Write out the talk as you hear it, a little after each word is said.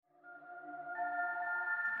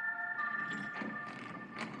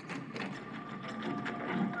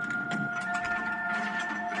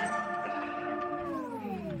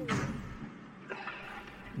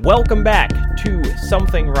Welcome back to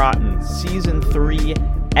Something Rotten, Season 3,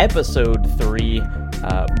 Episode 3.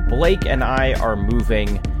 Blake and I are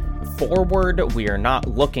moving forward. We are not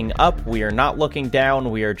looking up. We are not looking down.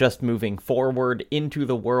 We are just moving forward into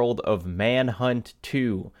the world of Manhunt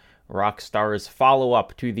 2, Rockstar's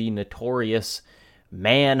follow-up to the notorious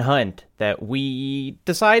Manhunt that we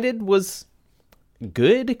decided was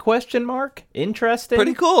good, ? Interesting.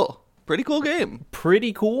 Pretty cool game.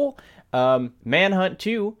 Pretty cool. Manhunt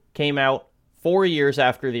 2 came out 4 years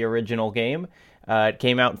after the original game. It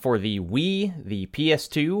came out for the Wii, the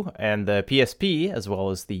PS2, and the PSP, as well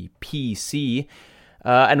as the PC.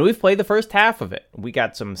 And we've played the first half of it. We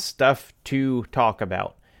got some stuff to talk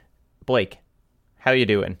about. Blake, how you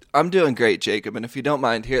doing? I'm doing great, Jacob. And if you don't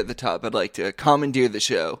mind, here at the top, I'd like to commandeer the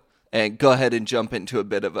show and go ahead and jump into a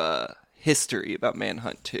bit of a history about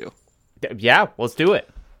Manhunt 2. Yeah, let's do it.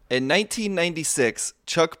 In 1996,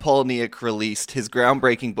 Chuck Palahniuk released his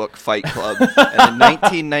groundbreaking book, Fight Club. And in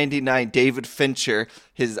 1999, David Fincher,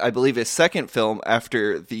 I believe his second film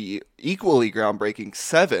after the equally groundbreaking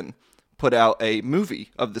Seven, put out a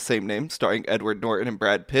movie of the same name, starring Edward Norton and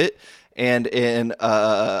Brad Pitt. And in,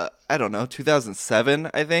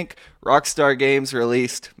 2007, I think, Rockstar Games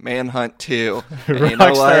released Manhunt 2. And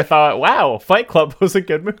Rockstar thought, wow, Fight Club was a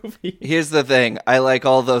good movie. Here's the thing. I like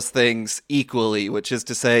all those things equally, which is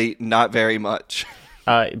to say, not very much.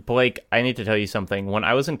 Blake, I need to tell you something. When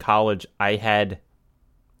I was in college, I had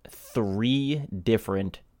 3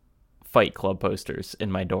 different Fight Club posters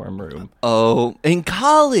in my dorm room. Oh, in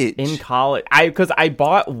college? Because I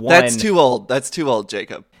bought one. That's too old,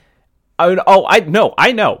 Jacob. I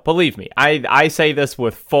know. Believe me, I say this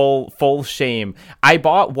with full shame. I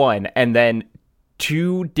bought one, and then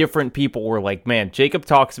 2 different people were like, "Man, Jacob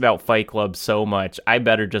talks about Fight Club so much. I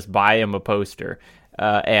better just buy him a poster."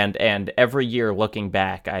 And every year, looking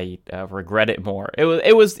back, I regret it more.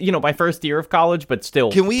 It was my first year of college, but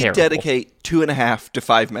still. Can we terrible. dedicate 2.5 to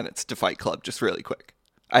 5 minutes to Fight Club, just really quick?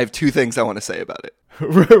 I have 2 things I want to say about it.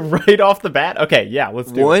 Right off the bat. Okay, yeah,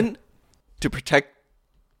 let's do it. One, to protect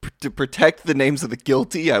the names of the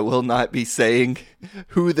guilty, I will not be saying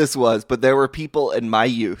who this was, but there were people in my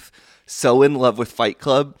youth so in love with Fight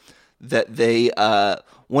Club that they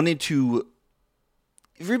wanted to...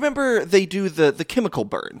 Remember they do the chemical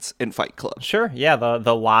burns in Fight Club? Sure, yeah,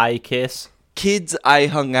 the lie kiss. Kids I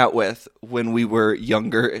hung out with when we were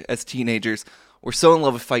younger as teenagers were so in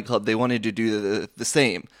love with Fight Club they wanted to do the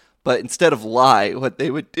same. But instead of lie, what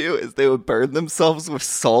they would do is they would burn themselves with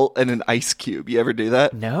salt and an ice cube. You ever do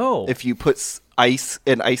that? No. If you put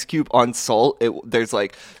an ice cube on salt, there's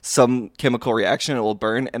like some chemical reaction, it will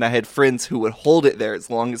burn. And I had friends who would hold it there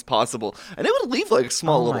as long as possible. And it would leave like a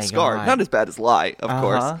small little scar. God. Not as bad as lie, of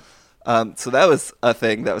course. So that was a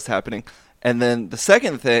thing that was happening. And then the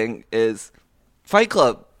second thing is Fight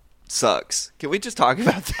Club sucks. Can we just talk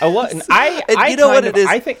about that? What it is?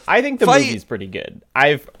 I think the movie's pretty good.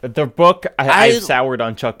 I've soured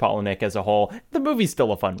on Chuck Palahniuk as a whole. The movie's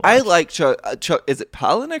still a fun watch. I like Chuck. Is it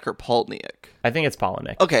Palahniuk or Palahniuk? I think it's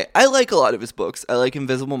Palahniuk. Okay, I like a lot of his books. I like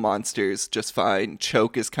Invisible Monsters just fine.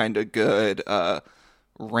 Choke is kind of good.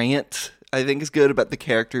 Rant, I think, is good about the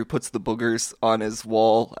character who puts the boogers on his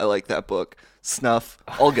wall. I like that book. Snuff,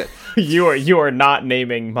 all good. You are not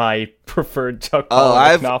naming my preferred Chuck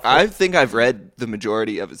Palahniuk novel. I think I've read the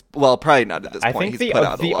majority of his. Well, probably not at this point. I think He's put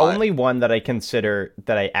out the a lot. only one that I consider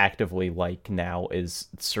that I actively like now is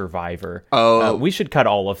Survivor. Oh, we should cut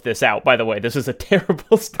all of this out. By the way, this is a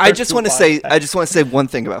terrible start. I just want to say one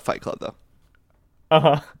thing about Fight Club,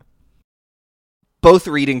 though. Both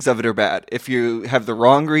readings of it are bad. If you have the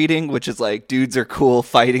wrong reading, which is like dudes are cool,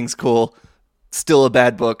 fighting's cool, still a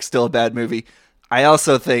bad book, still a bad movie. I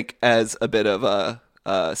also think as a bit of a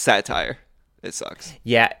satire, it sucks.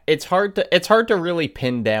 Yeah, it's hard to really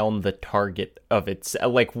pin down the target of its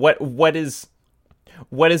like what is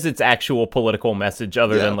its actual political message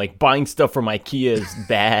other than like buying stuff from IKEA is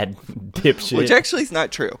bad, dipshit. Which actually is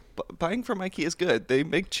not true. Buying from IKEA is good. They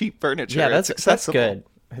make cheap furniture. Yeah, that's good.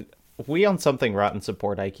 We on Something Rotten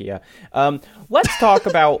support IKEA. Let's talk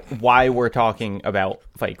about why we're talking about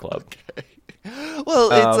Fight Club. Okay.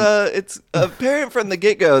 Well, it's apparent from the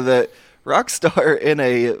get-go that Rockstar, in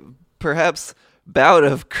a perhaps bout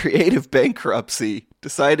of creative bankruptcy,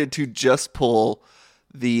 decided to just pull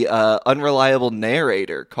the unreliable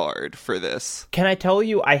narrator card for this. Can I tell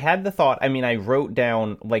you, I had the thought, I wrote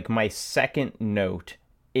down, like, my second note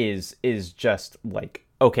is just, like,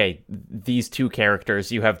 okay, these 2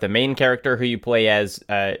 characters, you have the main character who you play as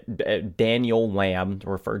Daniel Lamb,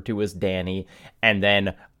 referred to as Danny, and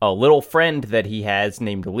then a little friend that he has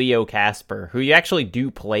named Leo Casper, who you actually do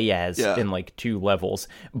play as in like 2 levels.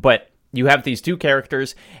 But you have these two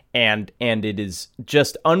characters, and it is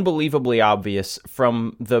just unbelievably obvious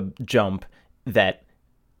from the jump that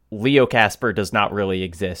Leo Casper does not really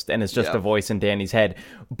exist and is just a voice in Danny's head.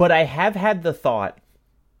 But I have had the thought,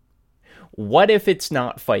 what if it's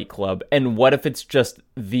not Fight Club, and what if it's just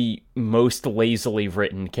the most lazily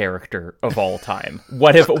written character of all time?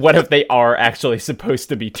 What if they are actually supposed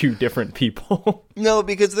to be two different people? No,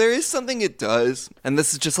 because there is something it does, and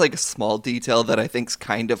this is just like a small detail that I think's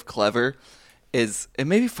kind of clever, and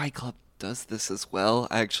maybe Fight Club does this as well.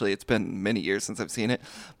 Actually, it's been many years since I've seen it,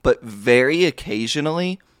 but very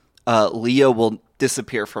occasionally, Leo will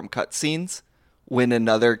disappear from cutscenes when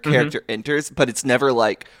another character enters, but it's never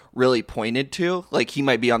like really pointed to. Like, he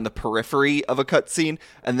might be on the periphery of a cutscene,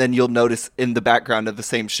 and then you'll notice in the background of the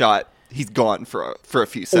same shot, he's gone for a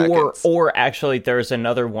few seconds. Or actually, there's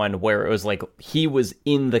another one where it was like he was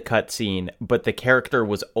in the cutscene, but the character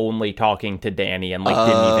was only talking to Danny and like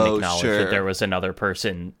didn't even acknowledge that there was another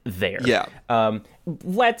person there. Yeah.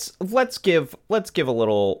 Let's give a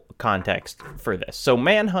little context for this. So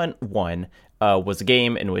Manhunt 1 was a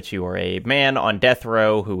game in which you were a man on death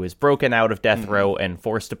row who was broken out of death row and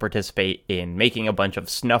forced to participate in making a bunch of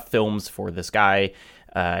snuff films for this guy,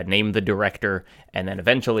 named the director, and then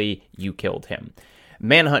eventually you killed him.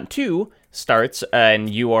 Manhunt 2 starts,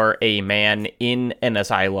 and you are a man in an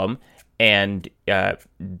asylum, and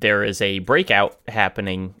there is a breakout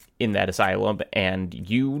happening in that asylum, and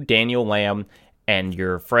you, Daniel Lamb, and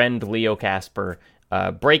your friend Leo Casper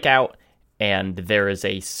break out, and there is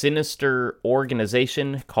a sinister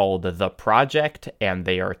organization called The Project, and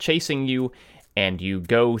they are chasing you, and you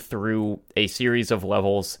go through a series of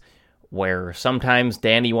levels where sometimes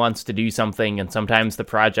Danny wants to do something, and sometimes the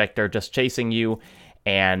Project are just chasing you,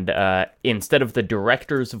 and instead of the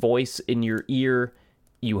director's voice in your ear,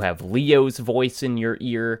 you have Leo's voice in your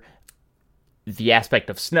ear. The aspect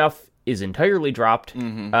of snuff is entirely dropped,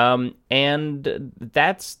 and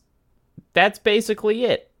that's basically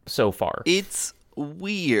it. So far, it's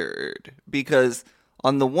weird because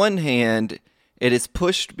on the one hand, it is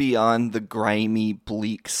pushed beyond the grimy,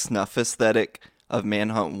 bleak snuff aesthetic of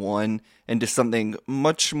Manhunt 1 into something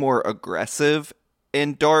much more aggressive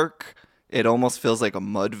and dark. It almost feels like a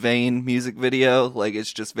Mudvayne music video. Like,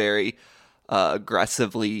 it's just very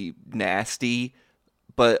aggressively nasty.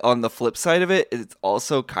 But on the flip side of it, it's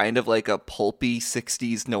also kind of like a pulpy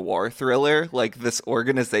 60s noir thriller. Like, this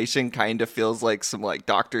organization kind of feels like some like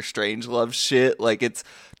Doctor Strangelove shit. Like, it's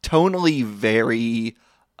tonally very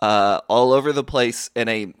all over the place in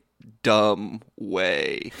a dumb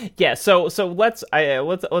way. Yeah, so let's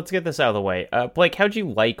get this out of the way. Blake, how'd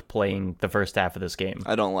you like playing the first half of this game?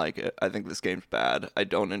 I don't like it. I think this game's bad. I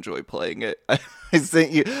don't enjoy playing it. I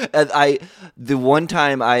sent you, and the one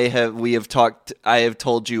time I have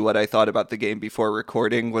told you what I thought about the game before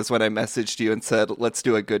recording was when I messaged you and said, let's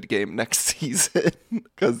do a good game next season,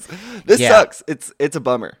 because this sucks. It's a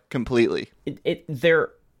bummer completely.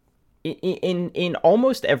 In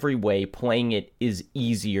almost every way, playing it is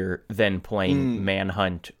easier than playing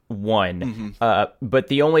Manhunt 1. But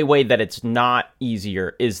the only way that it's not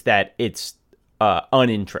easier is that it's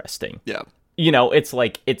uninteresting. Yeah. You know, it's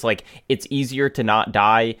easier to not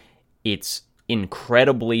die. It's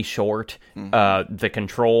incredibly short. The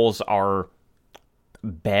controls are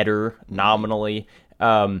better nominally.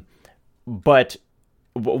 But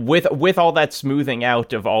with all that smoothing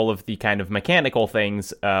out of all of the kind of mechanical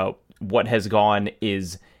things, what has gone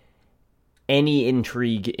is any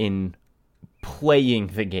intrigue in playing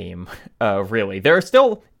the game, really. There are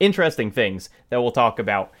still interesting things that we'll talk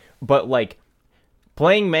about, but like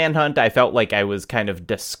playing Manhunt, I felt like I was kind of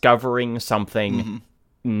discovering something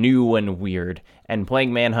new and weird, and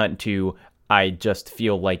playing Manhunt 2, I just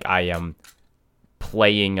feel like I am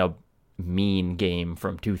playing a mean game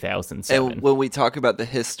from 2007. And when we talk about the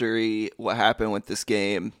history, what happened with this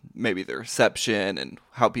game, maybe the reception and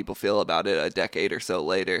how people feel about it a decade or so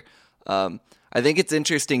later, I think it's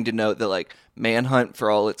interesting to note that like Manhunt,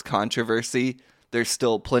 for all its controversy, there's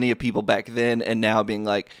still plenty of people back then and now being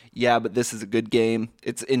like, yeah, but this is a good game.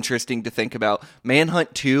 It's interesting to think about.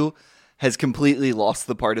 Manhunt 2 has completely lost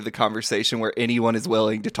the part of the conversation where anyone is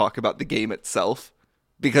willing to talk about the game itself,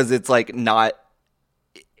 because it's like not,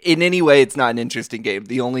 in any way, it's not an interesting game.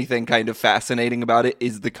 The only thing kind of fascinating about it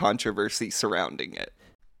is the controversy surrounding it.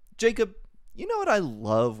 Jacob, you know what I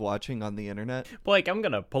love watching on the internet? Blake, I'm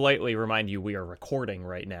going to politely remind you we are recording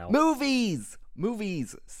right now. Movies,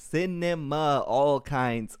 cinema, all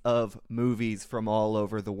kinds of movies from all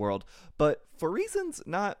over the world. But for reasons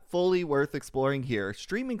not fully worth exploring here,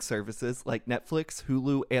 streaming services like Netflix,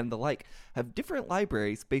 Hulu, and the like have different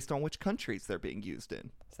libraries based on which countries they're being used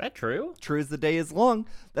in. Is that true? True as the day is long.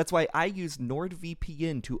 That's why I use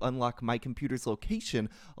NordVPN to unlock my computer's location,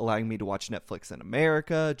 allowing me to watch Netflix in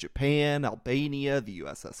America, Japan, Albania, the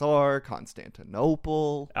USSR,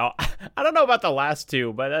 Constantinople. Oh, I don't know about the last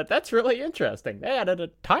two, but that's really interesting. They added a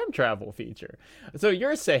time travel feature. So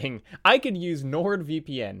you're saying I could use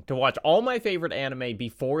NordVPN to watch all my favorite anime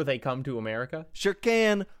before they come to America? Sure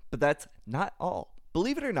can, but that's not all.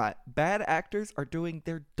 Believe it or not, bad actors are doing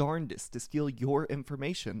their darndest to steal your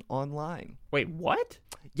information online. Wait, what?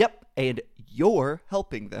 Yep, and you're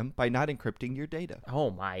helping them by not encrypting your data. Oh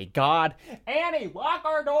my god. Annie, lock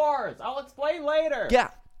our doors! I'll explain later!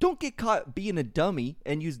 Yeah, don't get caught being a dummy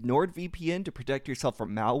and use NordVPN to protect yourself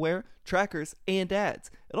from malware, trackers, and ads.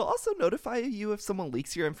 It'll also notify you if someone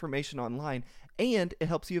leaks your information online, and it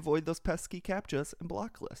helps you avoid those pesky CAPTCHAs and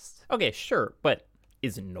block lists. Okay, sure, but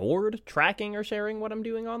is Nord tracking or sharing what I'm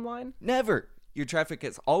doing online? Never. Your traffic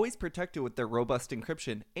is always protected with their robust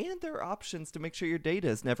encryption and their options to make sure your data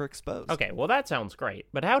is never exposed. Okay, well that sounds great,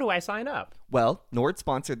 but how do I sign up? Well, Nord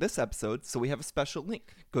sponsored this episode, so we have a special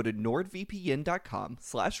link. Go to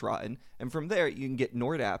nordvpn.com/rotten, and from there you can get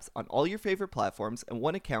Nord apps on all your favorite platforms, and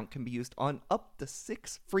one account can be used on up to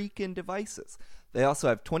 6 freaking devices. They also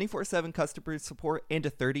have 24/7 customer support and a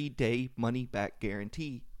 30-day money-back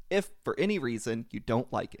guarantee if, for any reason, you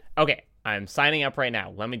don't like it. Okay, I'm signing up right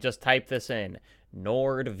now. Let me just type this in.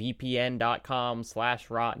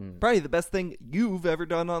 nordvpn.com/rotten. Probably the best thing you've ever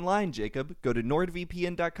done online, Jacob. Go to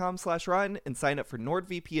nordvpn.com/rotten and sign up for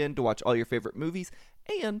NordVPN to watch all your favorite movies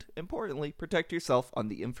and, importantly, protect yourself on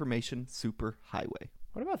the information super highway.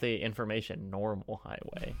 What about the information normal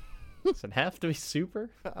highway? Does it have to be super?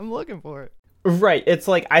 I'm looking for it. Right. It's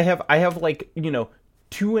like I have like,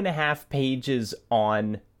 2.5 pages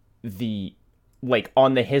on the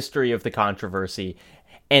history of the controversy,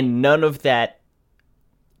 and none of that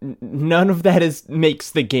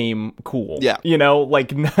makes the game cool. Yeah.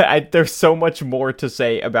 There's so much more to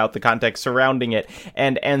say about the context surrounding it,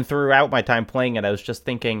 and throughout my time playing it, I was just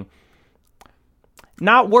thinking,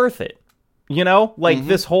 not worth it.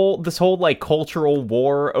 This whole cultural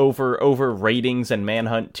war over ratings and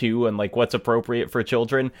Manhunt 2 and what's appropriate for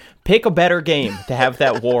children. Pick a better game to have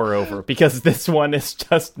that war over, because this one is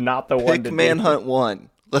just not the one to Pick Manhunt 1.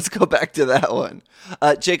 Let's go back to that one.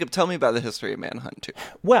 Jacob, tell me about the history of Manhunt 2.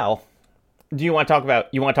 Well, do you want to talk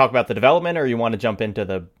about the development, or you want to jump into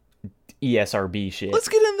the ESRB shit? Let's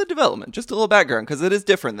get into the development. Just a little background, because it is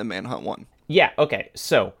different than Manhunt 1. Yeah, okay.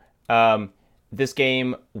 So, this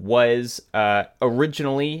game was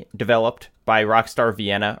originally developed by Rockstar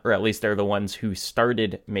Vienna, or at least they're the ones who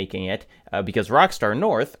started making it, because Rockstar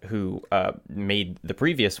North, who made the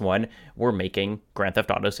previous one, were making Grand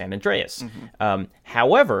Theft Auto San Andreas.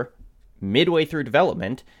 However, midway through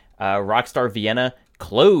development, Rockstar Vienna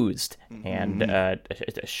closed and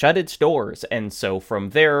shut its doors, and so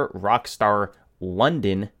from there, Rockstar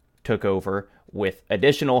London took over with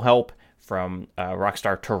additional help from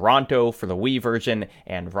Rockstar Toronto for the Wii version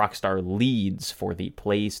and Rockstar Leeds for the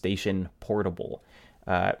PlayStation Portable.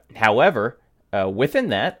 However, within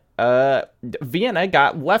that, Vienna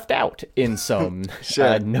got left out in some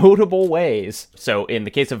notable ways. So in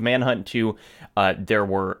the case of Manhunt 2, there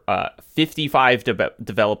were 55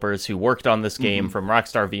 developers who worked on this game from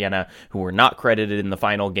Rockstar Vienna who were not credited in the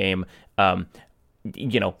final game.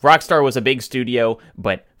 Rockstar was a big studio,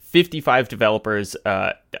 but 55 developers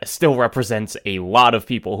still represents a lot of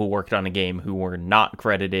people who worked on a game who were not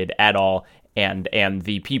credited at all, and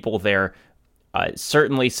the people there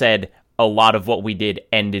certainly said a lot of what we did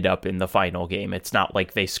ended up in the final game. It's not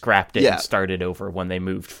like they scrapped it and started over when they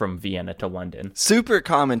moved from Vienna to London. Super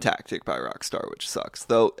common tactic by Rockstar, which sucks.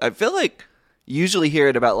 Though I feel like you usually hear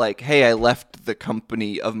it about hey, I left the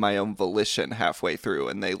company of my own volition halfway through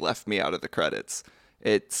and they left me out of the credits.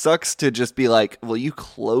 It sucks to just be well, you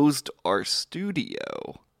closed our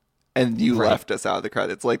studio and you left us out of the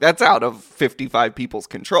credits. That's out of 55 people's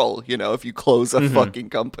control, if you close a fucking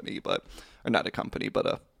company, or not a company, but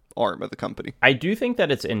a arm of the company. I do think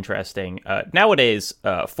that it's interesting. Nowadays,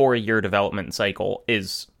 4-year development cycle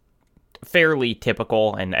is fairly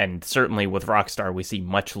typical, and certainly with Rockstar, we see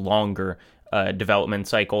much longer development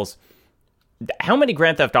cycles. How many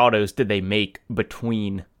Grand Theft Autos did they make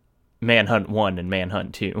between Manhunt 1 and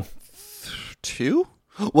Manhunt 2? 2?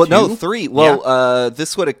 Well, 2? No, 3. Well, yeah.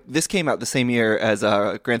 This came out the same year as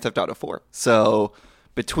Grand Theft Auto 4. So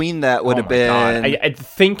between that would have been... I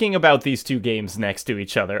thinking about these two games next to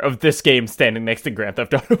each other, of this game standing next to Grand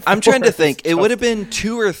Theft Auto 4. I'm trying to think. It would have been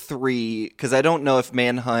 2 or 3, because I don't know if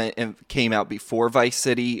Manhunt came out before Vice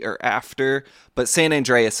City or after, but San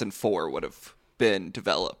Andreas and 4 would have been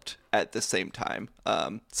developed at the same time.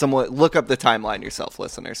 Somewhat look up the timeline yourself,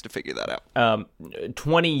 listeners, to figure that out.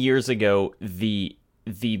 20 years ago, the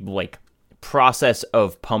like process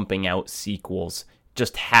of pumping out sequels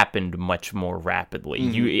just happened much more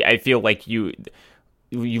rapidly. I feel like you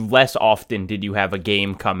less often did you have a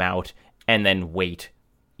game come out and then wait,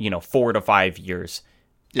 4 to 5 years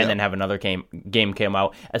and then have another game come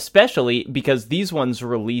out, especially because these ones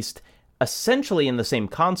released essentially in the same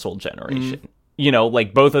console generation.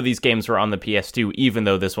 Like both of these games were on the PS2, even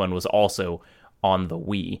though this one was also on the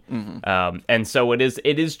Wii. And so it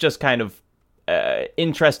is just kind of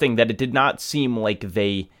interesting that it did not seem like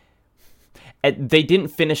they didn't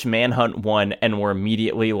finish Manhunt 1 and were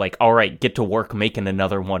immediately like, all right, get to work making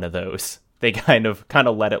another one of those. They kind of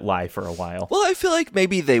let it lie for a while. Well, I feel like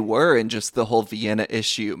maybe they were, and just the whole Vienna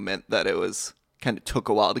issue meant that it was kind of took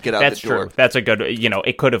a while to get out the door. That's true. That's a good,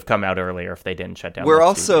 it could have come out earlier if they didn't shut down. We're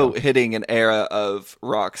also hitting an era of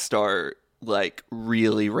Rockstar, like,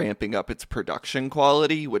 really ramping up its production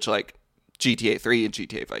quality, which, like, GTA 3 and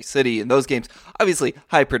GTA Vice City and those games, obviously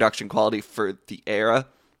high production quality for the era,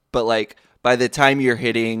 but, like, by the time you're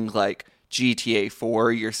hitting, like, GTA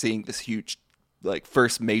 4, you're seeing this huge, like,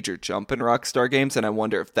 first major jump in Rockstar games, and I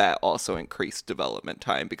wonder if that also increased development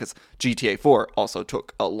time, because GTA 4 also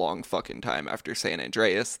took a long fucking time after San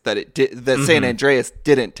Andreas that San Andreas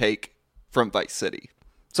didn't take from Vice City.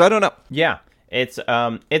 So I don't know. Yeah, it's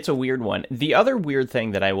a weird one. The other weird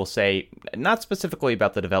thing that I will say, not specifically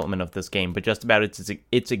about the development of this game, but just about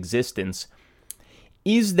its existence,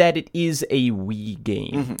 is that it is a Wii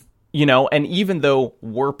game. And even though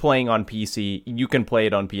we're playing on PC, you can play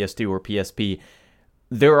it on PS2 or PSP,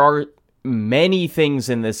 there are many things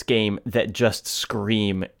in this game that just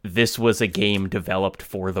scream, this was a game developed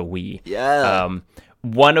for the Wii. Yeah.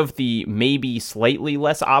 One of the maybe slightly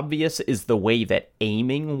less obvious is the way that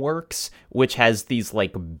aiming works, which has these,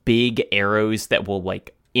 like, big arrows that will,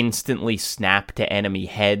 like, instantly snap to enemy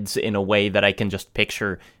heads in a way that I can just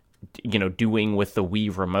picture, doing with the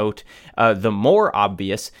Wii remote. The more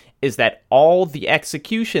obvious is that all the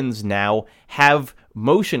executions now have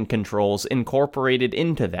motion controls incorporated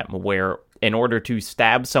into them, where in order to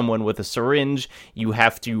stab someone with a syringe, you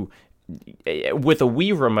have to, with a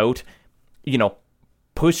Wii remote,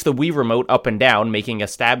 push the Wii remote up and down, making a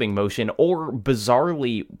stabbing motion, or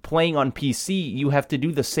bizarrely, playing on PC, you have to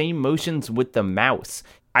do the same motions with the mouse.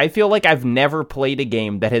 I feel like I've never played a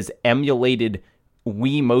game that has emulated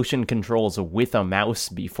Wii motion controls with a mouse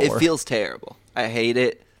before. It feels terrible. I hate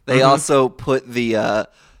it. They also put the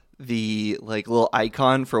like little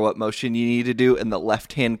icon for what motion you need to do in the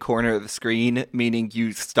left-hand corner of the screen, meaning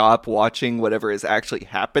you stop watching whatever is actually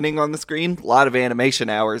happening on the screen. A lot of animation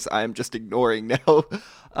hours I'm just ignoring now.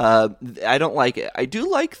 I don't like it. I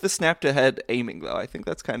do like the snap-to-head aiming, though. I think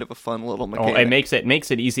that's kind of a fun little mechanic. Oh, it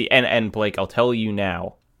makes it easy. And Blake, I'll tell you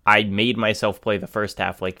now, I made myself play the first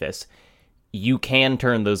half like this. You can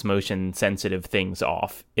turn those motion-sensitive things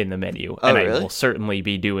off in the menu, and really? I will certainly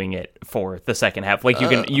be doing it for the second half. Like,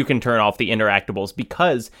 you can turn off the interactables,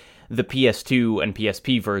 because the PS2 and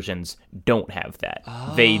PSP versions don't have that.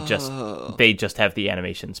 They just have the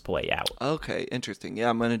animations play out. Okay, interesting. Yeah,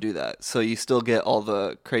 I'm gonna do that. So you still get all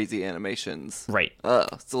the crazy animations, right?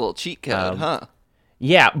 It's a little cheat code, huh?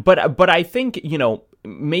 Yeah, but I think,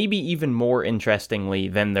 maybe even more interestingly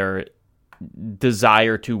than their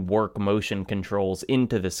desire to work motion controls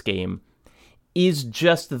into this game is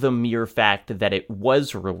just the mere fact that it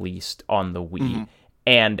was released on the Wii.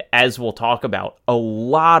 And as we'll talk about, a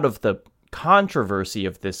lot of the controversy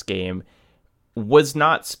of this game was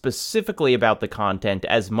not specifically about the content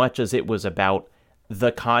as much as it was about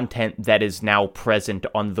the content that is now present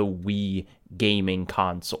on the Wii gaming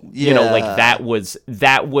console. Yeah. Like that was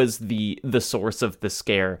the source of the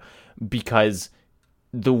scare, because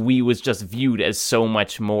the Wii was just viewed as so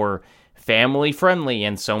much more family friendly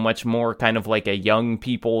and so much more kind of like a young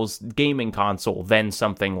people's gaming console than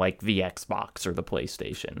something like the Xbox or the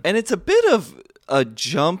PlayStation. And it's a bit of a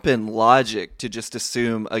jump in logic to just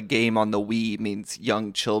assume a game on the Wii means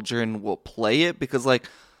young children will play it, because like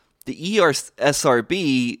the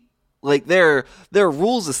ESRB, like there are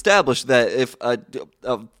rules established that if a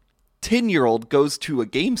 10-year-old goes to a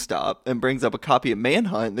GameStop and brings up a copy of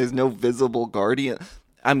Manhunt, there's no visible guardian.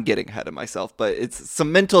 I'm getting ahead of myself, but it's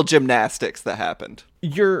some mental gymnastics that happened.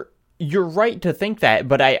 You're right to think that,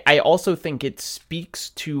 but I also think it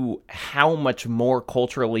speaks to how much more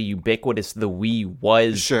culturally ubiquitous the Wii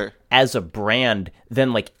was as a brand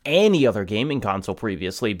than like any other gaming console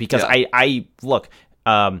previously. Because I look,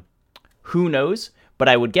 who knows? but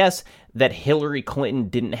I would guess that Hillary Clinton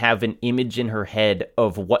didn't have an image in her head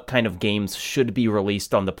of what kind of games should be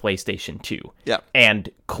released on the PlayStation 2. Yeah. And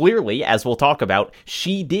clearly, as we'll talk about,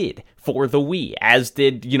 she did for the Wii, as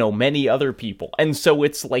did, many other people. And so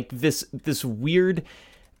it's like this weird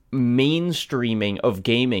mainstreaming of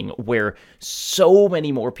gaming where so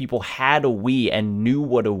many more people had a Wii and knew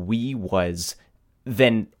what a Wii was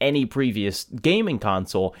than any previous gaming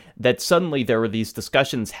console, that suddenly there were these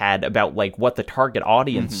discussions had about like what the target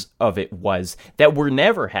audience of it was that were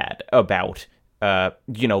never had about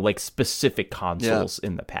like specific consoles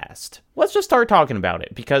in the past. Let's just start talking about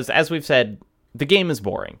it, because as we've said, the game is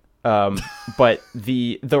boring. But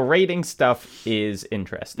the rating stuff is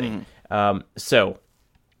interesting. So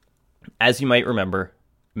as you might remember,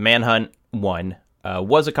 Manhunt 1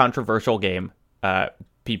 was a controversial game.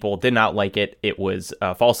 People did not like it. It was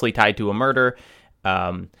falsely tied to a murder.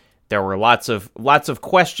 There were lots of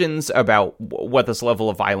questions about what this level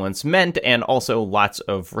of violence meant, and also lots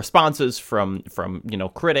of responses from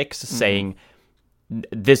critics saying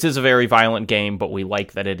this is a very violent game, but we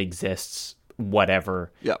like that it exists.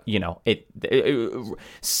 Whatever. Yep. It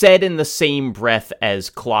said in the same breath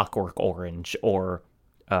as Clockwork Orange or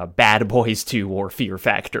Bad Boys 2 or Fear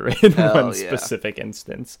Factor in one specific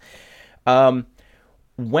instance.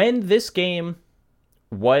 When this game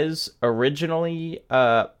was originally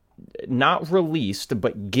not released,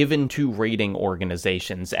 but given to rating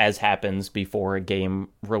organizations, as happens before a game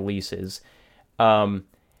releases, in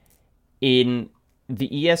the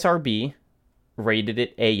ESRB rated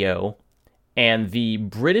it AO, and the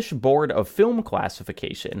British Board of Film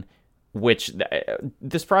Classification, which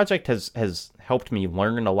this project has helped me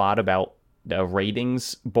learn a lot about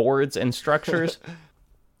ratings boards and structures.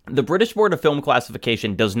 The British Board of Film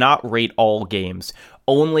Classification does not rate all games,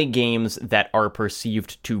 only games that are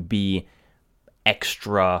perceived to be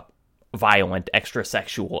extra violent, extra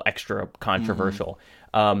sexual, extra controversial.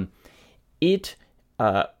 It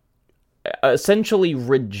essentially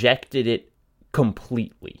rejected it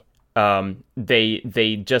completely.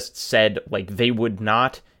 They just said like they would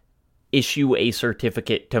not issue a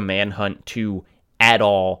certificate to Manhunt 2 at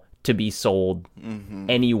all to be sold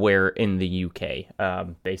anywhere in the UK.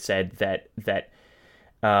 They said that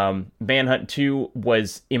Manhunt 2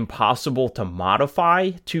 was impossible to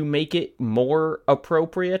modify to make it more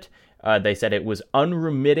appropriate. They said it was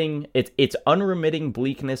unremitting. Its unremitting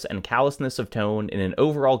bleakness and callousness of tone in an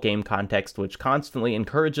overall game context, which constantly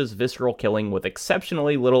encourages visceral killing with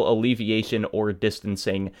exceptionally little alleviation or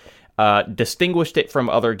distancing, distinguished it from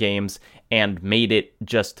other games and made it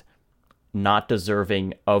just not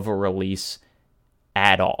deserving of a release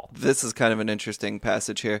at all. This is kind of an interesting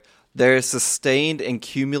passage here. There is sustained and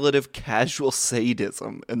cumulative casual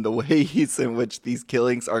sadism in the ways in which these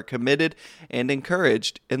killings are committed and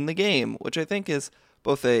encouraged in the game, which I think is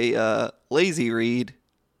both a lazy read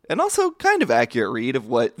and also kind of accurate read of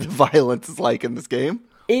what the violence is like in this game.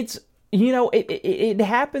 It's, it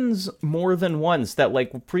happens more than once that,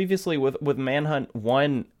 like, previously with Manhunt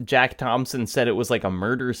 1, Jack Thompson said it was like a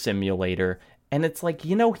murder simulator, and it's like,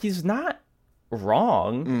 he's not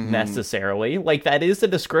wrong necessarily. Like, that is a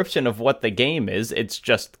description of what the game is. It's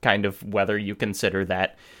just kind of whether you consider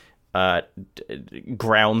that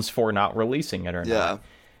grounds for not releasing it or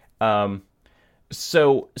not.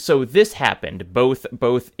 So this happened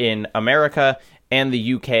both in America and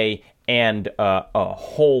the UK and a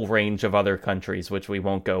whole range of other countries, which we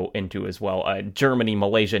won't go into as well. Germany,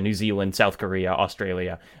 Malaysia, New Zealand, South Korea,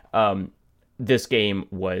 Australia. This game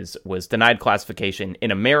was denied classification.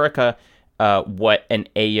 In America, what an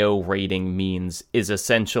AO rating means is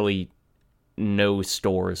essentially no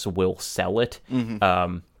stores will sell it.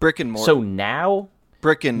 Brick and mortar. So now...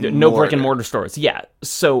 No brick and mortar stores. Yeah.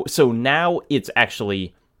 So now it's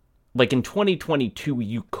actually... Like in 2022,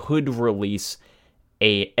 you could release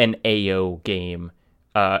an AO game,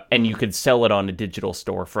 and you could sell it on a digital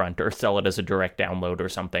storefront or sell it as a direct download or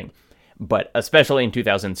something. But especially in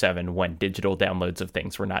 2007, when digital downloads of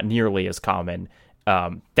things were not nearly as common,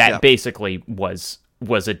 basically was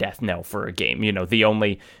a death knell for a game. The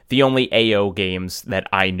only AO games that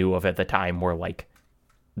I knew of at the time were like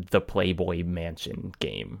the Playboy Mansion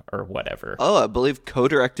game or whatever. Oh, I believe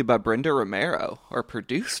co-directed by Brenda Romero or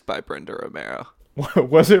produced by Brenda Romero.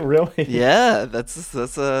 Was it really? Yeah, that's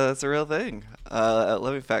a real thing.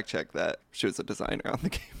 Let me fact check that. She was a designer on the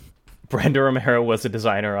game. Brenda Romero was a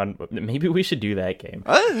designer on... Maybe we should do that game.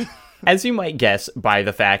 As you might guess by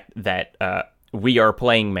the fact that we are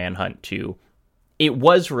playing Manhunt 2, it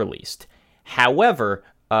was released. However,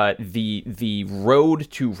 the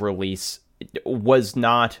road to release was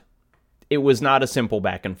not... It was not a simple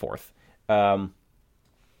back and forth.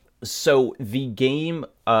 So the game,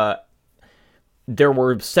 there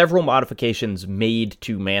were several modifications made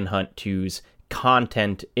to Manhunt 2's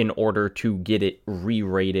content in order to get it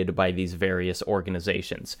re-rated by these various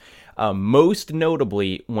organizations. Most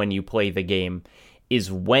notably, when you play the game,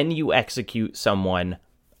 is when you execute someone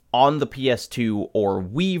on the PS2 or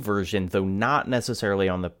Wii version, though not necessarily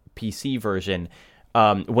on the PC version.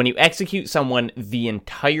 When you execute someone, the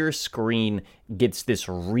entire screen gets this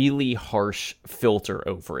really harsh filter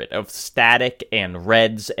over it of static and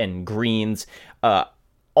reds and greens,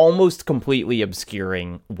 almost completely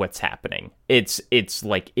obscuring what's happening. It's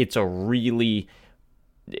a really...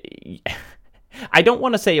 I don't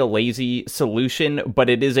want to say a lazy solution, but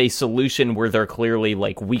it is a solution where they're clearly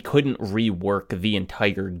like, we couldn't rework the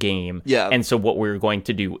entire game. Yeah. And so what we're going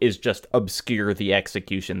to do is just obscure the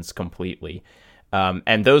executions completely.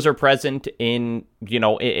 And those are present in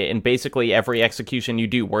basically every execution you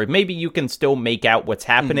do, where maybe you can still make out what's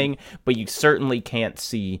happening, but you certainly can't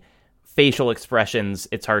see facial expressions.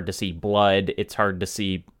 It's hard to see blood. It's hard to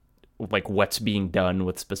see like what's being done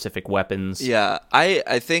with specific weapons. Yeah,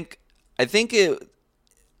 I think it,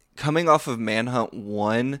 coming off of Manhunt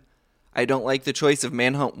 1, I don't like the choice. If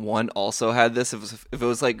Manhunt 1 also had this, if it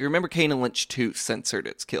was like, remember Kane and Lynch 2 censored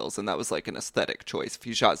its kills, and that was like an aesthetic choice. If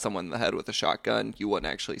you shot someone in the head with a shotgun, you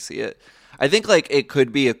wouldn't actually see it. I think like it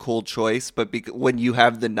could be a cool choice, but when you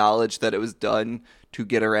have the knowledge that it was done to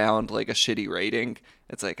get around like a shitty rating,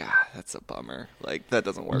 it's like, that's a bummer. Like that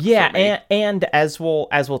doesn't work. Yeah, for me. and as we'll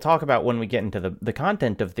talk about when we get into the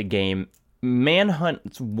content of the game,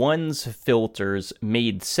 Manhunt 1's filters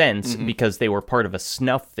made sense because they were part of a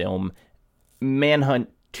snuff film. Manhunt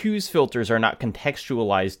 2's filters are not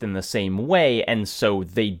contextualized in the same way, and so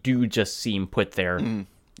they do just seem put there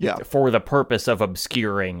for the purpose of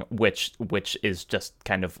obscuring, which is just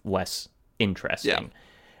kind of less interesting.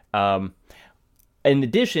 Yeah. In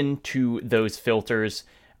addition to those filters,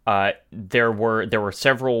 there were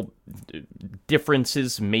several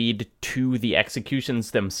differences made to the executions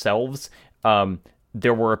themselves.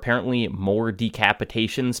 There were apparently more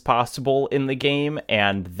decapitations possible in the game,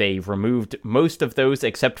 and they removed most of those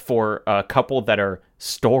except for a couple that are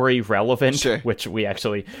story relevant, sure. Which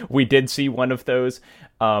we did see one of those.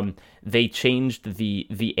 They changed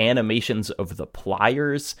the animations of the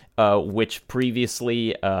pliers, which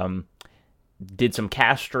previously did some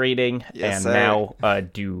castrating, and now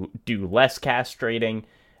do less castrating.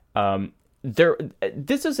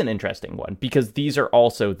 This is an interesting one because this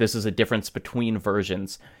is a difference between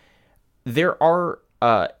versions. There are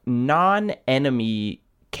non-enemy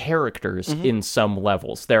characters in some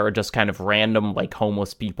levels. There are just kind of random like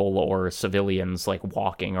homeless people or civilians like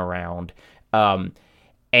walking around,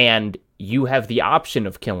 and you have the option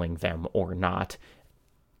of killing them or not.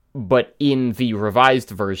 But in the revised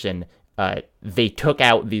version, they took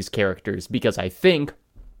out these characters because I think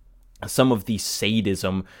some of the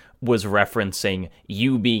sadism was referencing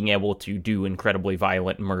you being able to do incredibly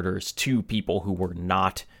violent murders to people who were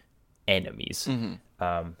not enemies.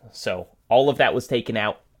 So all of that was taken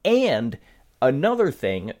out. And another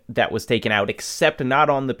thing that was taken out, except not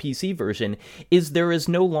on the PC version, is there is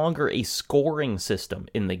no longer a scoring system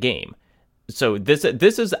in the game. So this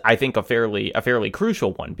is, I think, a fairly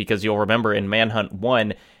crucial one, because you'll remember in Manhunt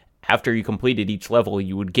 1, after you completed each level,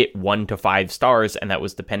 you would get 1 to 5 stars, and that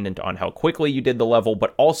was dependent on how quickly you did the level,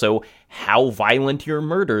 but also how violent your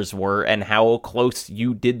murders were and how close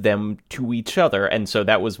you did them to each other. And so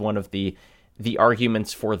that was one of the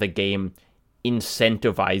arguments for the game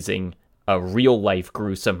incentivizing real-life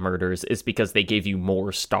gruesome murders, is because they gave you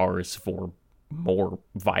more stars for more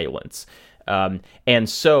violence. And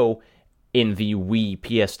so in the Wii,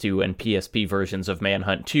 PS2, and PSP versions of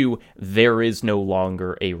Manhunt 2, there is no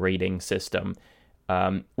longer a rating system,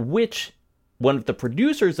 which one of the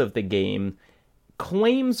producers of the game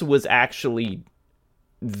claims was actually,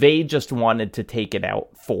 they just wanted to take it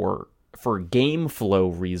out for game flow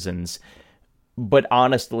reasons. But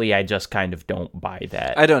honestly, I just kind of don't buy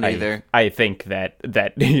that. I don't either. I think that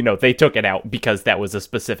they took it out because that was a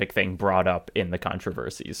specific thing brought up in the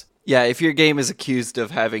controversies. Yeah, if your game is accused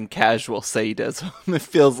of having casual sadism, it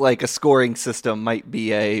feels like a scoring system might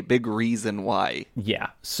be a big reason why. Yeah.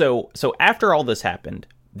 So after all this happened,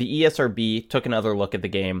 the ESRB took another look at the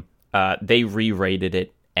game. They re-rated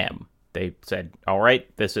it M. They said, all right,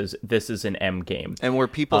 this is an M game. And were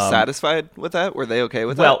people satisfied with that? Were they okay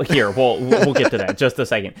with that? Well, here, we'll get to that in just a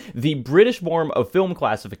second. The British Board of Film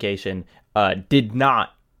Classification did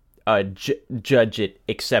not judge it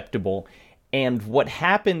acceptable. And what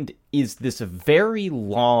happened is this very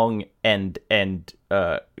long and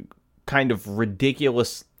kind of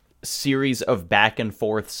ridiculous series of back and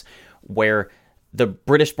forths where The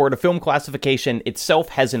British Board of Film Classification itself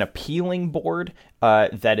has an appealing board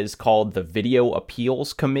that is called the Video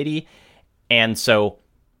Appeals Committee. And so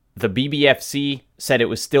the BBFC said it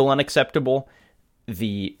was still unacceptable.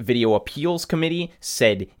 The Video Appeals Committee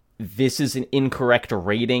said, this is an incorrect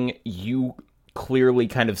rating. You clearly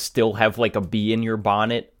kind of still have like a bee in your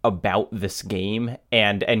bonnet about this game,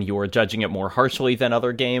 and you're judging it more harshly than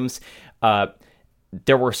other games.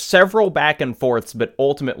 There were several back and forths, but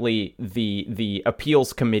ultimately the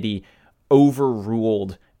appeals committee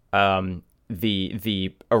overruled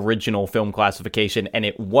the original film classification, and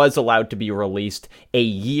it was allowed to be released a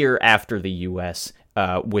year after the U.S.,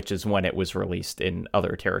 which is when it was released in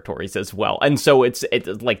other territories as well. And so it's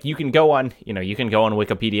like you can go on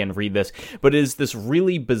Wikipedia and read this, but it is this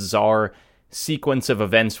really bizarre sequence of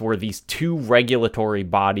events where these two regulatory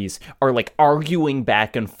bodies are like arguing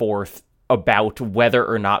back and forth about whether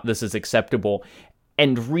or not this is acceptable.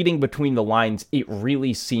 And reading between the lines, it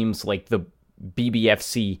really seems like the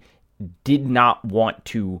BBFC did not want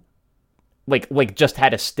to like just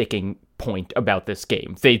had a sticking point about this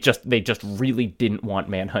game. They just really didn't want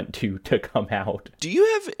Manhunt 2 to come out. Do you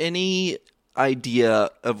have any idea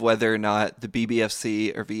of whether or not the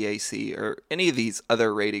BBFC or VAC or any of these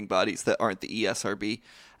other rating bodies that aren't the ESRB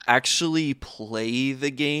actually play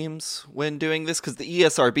the games when doing this? Because the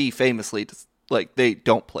ESRB famously, like, they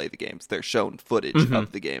don't play the games. They're shown footage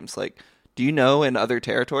of the games. Like, do you know in other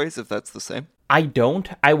territories if that's the same? I don't.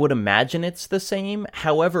 I would imagine it's the same.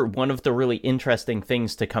 However, one of the really interesting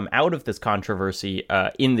things to come out of this controversy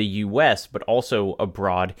in the US, but also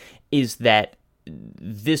abroad, is that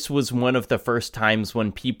this was one of the first times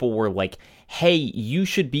when people were like, hey, you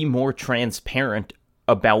should be more transparent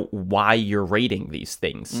about why you're rating these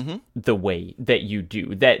things the way that you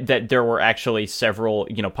do. That there were actually several,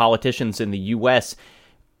 politicians in the US,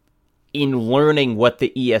 in learning what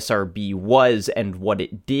the ESRB was and what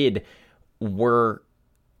it did, were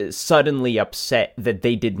suddenly upset that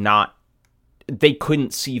they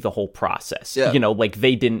couldn't see the whole process. Yeah. Like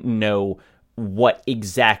they didn't know what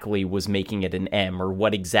exactly was making it an M, or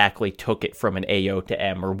what exactly took it from an AO to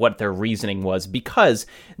M, or what their reasoning was, because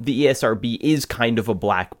the ESRB is kind of a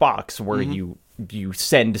black box where you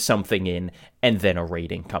send something in and then a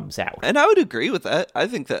rating comes out. And I would agree with that. I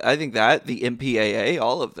think that the MPAA,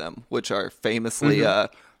 all of them, which are famously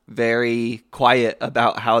very quiet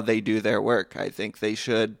about how they do their work, I think they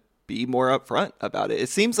should be more upfront about it. It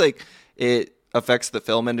seems like it affects the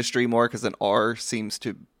film industry more because an R seems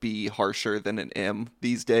to be harsher than an M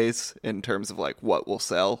these days in terms of like what will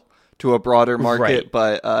sell to a broader market. Right.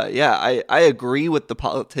 But I agree with the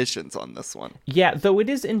politicians on this one. Yeah, though it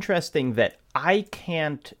is interesting that I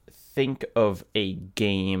can't think of a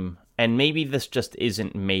game, and maybe this just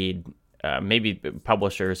isn't made, maybe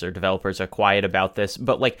publishers or developers are quiet about this,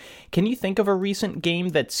 but like, can you think of a recent game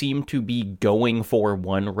that seemed to be going for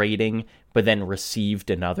one rating but then received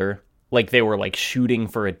another? Like they were like shooting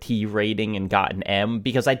for a T rating and got an M,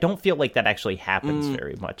 because I don't feel like that actually happens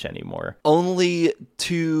very much anymore. Only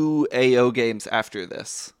 2 AO games after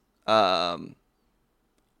this,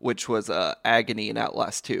 which was Agony and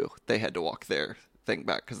Outlast 2. They had to walk their thing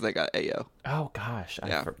back because they got AO. Oh gosh,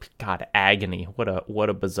 Yeah. I forgot Agony. What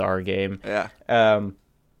a bizarre game. Yeah.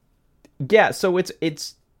 Yeah. So it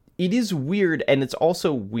is weird, and it's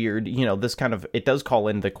also weird. This kind of, it does call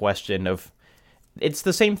in the question of. It's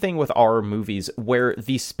the same thing with R movies, where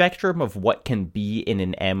the spectrum of what can be in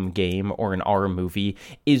an M game or an R movie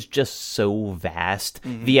is just so vast.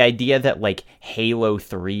 The idea that like Halo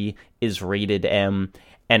 3 is rated M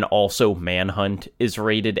and also Manhunt is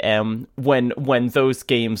rated M, when those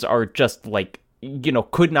games are just like,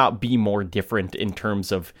 could not be more different in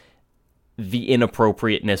terms of the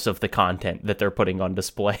inappropriateness of the content that they're putting on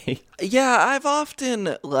display. Yeah, I've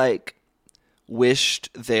often wished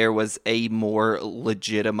there was a more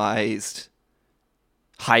legitimized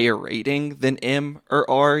higher rating than M or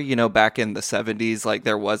R. Back in the 70s, like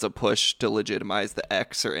there was a push to legitimize the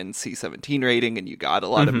X or NC-17 rating, and you got a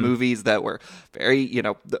lot of movies that were very,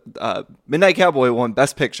 Midnight Cowboy won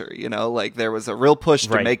Best Picture, like there was a real push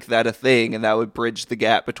to make that a thing, and that would bridge the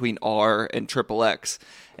gap between R and XXX.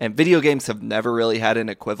 And video games have never really had an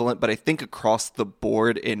equivalent, but I think across the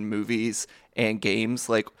board in movies and games,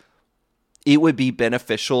 like, it would be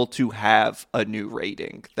beneficial to have a new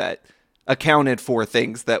rating that accounted for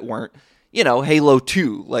things that weren't, Halo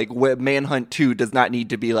 2. Like, Manhunt 2 does not need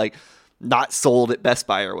to be like not sold at Best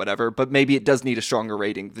Buy or whatever, but maybe it does need a stronger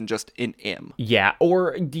rating than just an M. Yeah,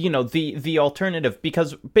 or, the alternative,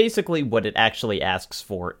 because basically what it actually asks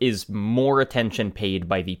for is more attention paid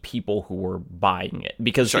by the people who are buying it.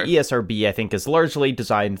 Because the ESRB, I think, is largely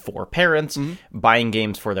designed for parents buying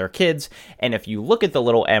games for their kids, and if you look at the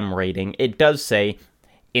little M rating, it does say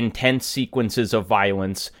intense sequences of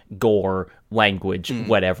violence, gore, language,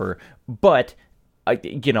 whatever, but,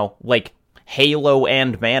 Halo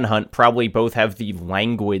and Manhunt probably both have the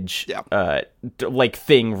language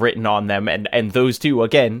thing written on them, and those two,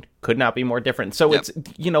 again, could not be more different. So it's,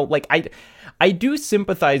 I do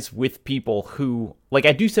sympathize with people who,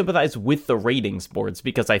 I do sympathize with the ratings boards,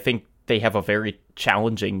 because I think they have a very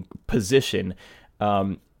challenging position,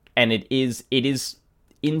 and it is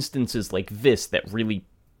instances like this that really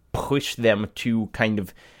push them to kind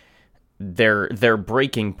of their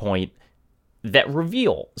breaking point, that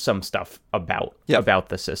reveal some stuff about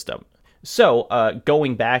the system. So,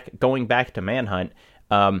 going back to Manhunt,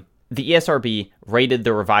 the ESRB rated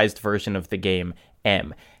the revised version of the game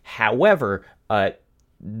M. However,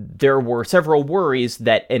 there were several worries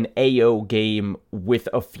that an AO game with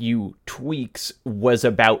a few tweaks was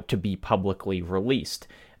about to be publicly released.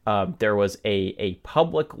 There was a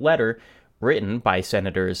public letter written by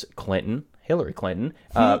Senators Hillary Clinton,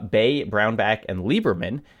 Bay, Brownback, and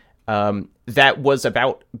Lieberman, that was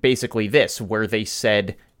about basically this, where they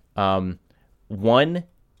said, one,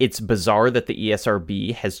 it's bizarre that the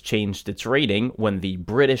ESRB has changed its rating when the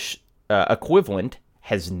British equivalent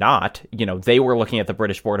has not. They were looking at the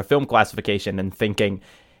British Board of Film Classification and thinking,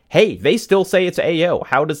 hey, they still say it's AO.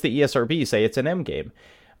 How does the ESRB say it's an M game?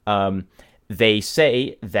 They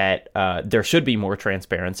say that there should be more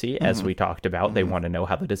transparency, as we talked about. They want to know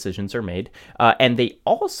how the decisions are made. And they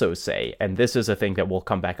also say, and this is a thing that will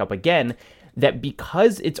come back up again, that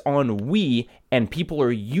because it's on Wii and people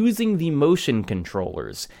are using the motion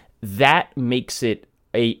controllers, that makes it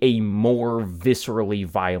a more viscerally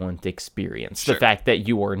violent experience. Sure. The fact that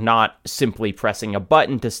you are not simply pressing a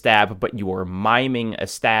button to stab, but you are miming a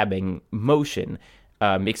stabbing motion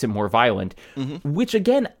makes it more violent, which,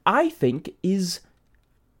 again, I think is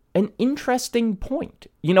an interesting point.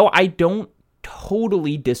 I don't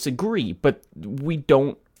totally disagree, but we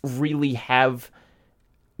don't really have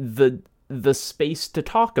the space to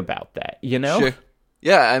talk about that, Sure.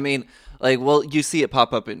 Yeah, I mean, you see it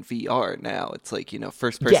pop up in VR now. It's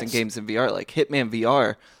first-person games in VR, like Hitman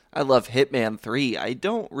VR. I love Hitman 3. I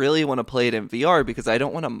don't really want to play it in VR because I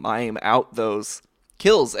don't want to mime out those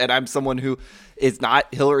kills, and I'm someone who is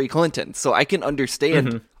not Hillary Clinton, so I can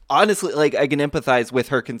understand, honestly, I can empathize with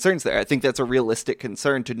her concerns there. I think that's a realistic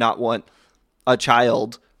concern, to not want a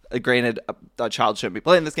child, granted, a child shouldn't be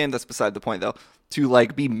playing this game, that's beside the point, though, to,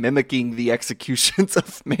 be mimicking the executions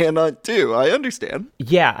of Manhunt 2. I understand.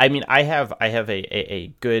 Yeah, I mean, I have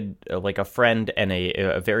a good, a friend and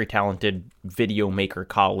a very talented video maker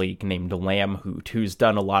colleague named Lamhoot, who's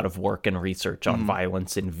done a lot of work and research on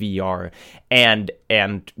violence in VR, and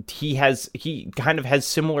he kind of has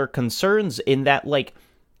similar concerns in that,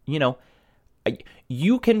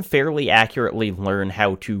 you can fairly accurately learn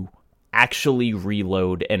how to actually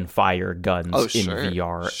reload and fire guns in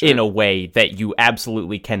VR in a way that you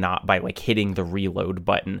absolutely cannot by hitting the reload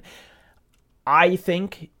button. I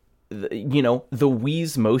think, the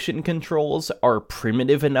Wii's motion controls are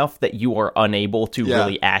primitive enough that you are unable to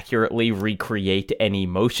really accurately recreate any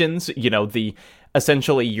motions.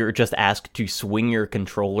 Essentially you're just asked to swing your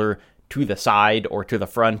controller to the side or to the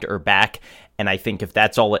front or back, and I think if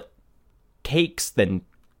that's all it takes, then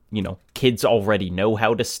kids already know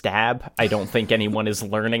how to stab. I don't think anyone is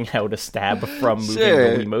learning how to stab from moving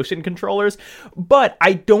the Wii motion controllers. But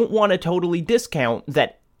I don't want to totally discount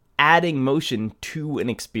that adding motion to an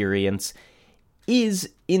experience is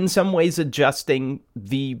in some ways adjusting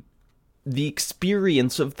the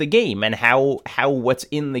experience of the game and how what's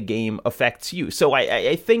in the game affects you. So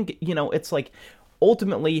I think, it's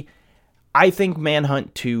ultimately, I think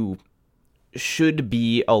Manhunt 2 should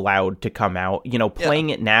be allowed to come out. Playing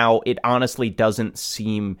it now, it honestly doesn't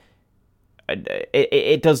seem...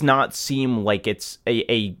 It does not seem like it's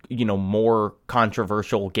a more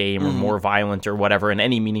controversial game or more violent or whatever in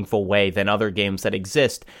any meaningful way than other games that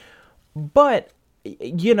exist. But,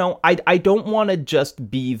 I don't want to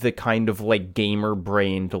just be the kind of,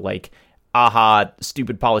 gamer-brained, aha,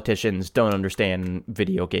 stupid politicians don't understand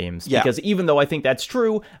video games. Yeah. Because even though I think that's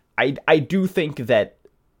true, I do think that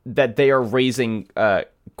they are raising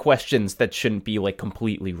questions that shouldn't be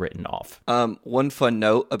completely written off. One fun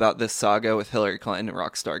note about this saga with Hillary Clinton and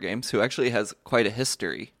Rockstar Games, who actually has quite a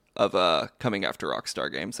history of coming after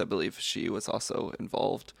Rockstar Games. I believe she was also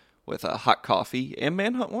involved with Hot Coffee and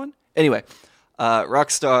Manhunt 1, Anyway,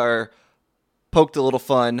 Rockstar poked a little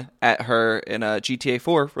fun at her in GTA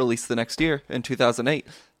 4, released the next year in 2008.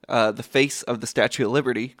 The face of the Statue of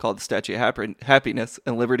Liberty, called the Statue of Happiness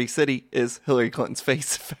in Liberty City, is Hillary Clinton's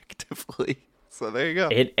face, effectively. So there you go.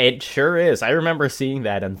 It sure is. I remember seeing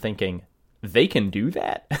that and thinking, they can do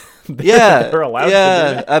that? Yeah. They're allowed to do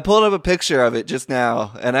that? I pulled up a picture of it just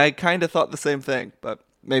now, and I kind of thought the same thing, but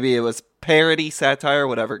maybe it was parody, satire,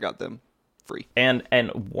 whatever got them free. And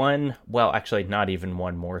one, well, actually not even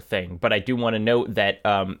one more thing, but I do want to note that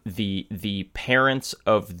the parents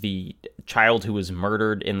of the child who was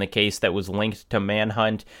murdered in the case that was linked to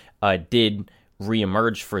Manhunt did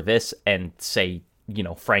reemerge for this and say,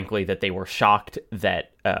 frankly, that they were shocked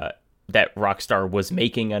that that Rockstar was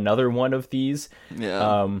making another one of these.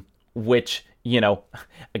 Yeah. Which,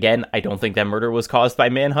 again, I don't think that murder was caused by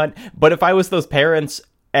Manhunt, but if I was those parents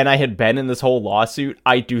and I had been in this whole lawsuit,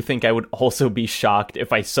 I do think I would also be shocked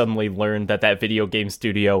if I suddenly learned that video game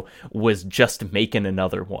studio was just making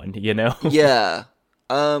another one, Yeah. You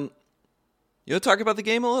want to talk about the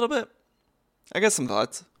game a little bit? I got some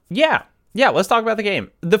thoughts. Yeah, let's talk about the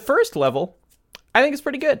game. The first level, I think it's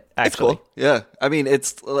pretty good, actually. It's cool. Yeah. I mean,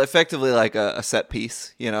 it's effectively like a set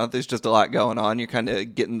piece, There's just a lot going on. You're kind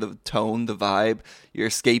of getting the tone, the vibe. You're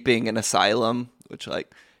escaping an asylum, which,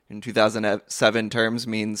 like, in 2007 terms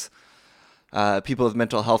means people with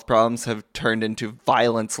mental health problems have turned into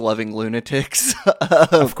violence-loving lunatics.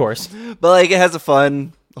 Of course. But, like, it has a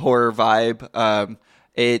fun horror vibe.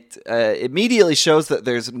 It immediately shows that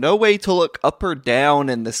there's no way to look up or down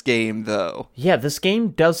in this game, though. Yeah, this game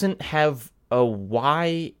doesn't have a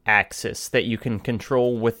Y-axis that you can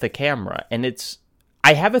control with the camera, and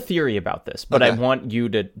I have a theory about this, but okay. I want you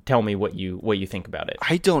to tell me what you think about it.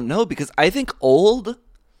 I don't know, because I think old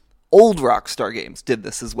Rockstar games did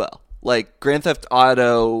this as well. Like Grand Theft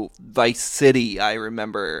Auto, Vice City, I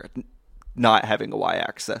remember not having a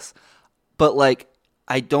Y-axis. But, like,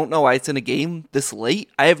 I don't know why it's in a game this late.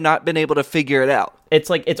 I have not been able to figure it out.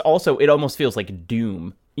 It almost feels like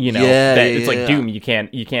Doom. It's like Doom. You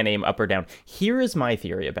can't aim up or down. Here is my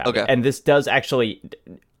theory about it, and this does actually,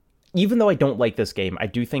 even though I don't like this game, I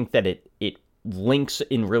do think that it links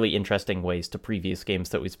in really interesting ways to previous games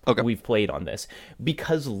that we've played on this,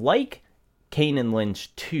 because like Kane and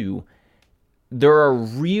Lynch 2, there are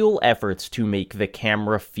real efforts to make the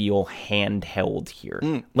camera feel handheld here.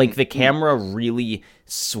 The camera really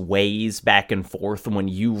sways back and forth when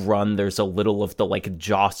you run. There's a little of the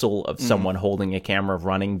jostle of someone holding a camera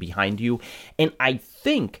running behind you. And I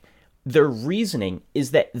think their reasoning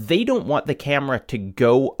is that they don't want the camera to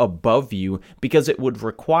go above you because it would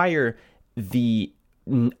require the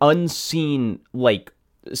unseen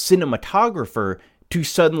cinematographer to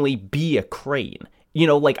suddenly be a crane.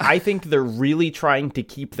 I think they're really trying to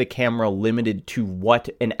keep the camera limited to what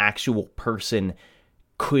an actual person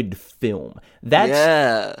could film.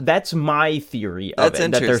 That's my theory of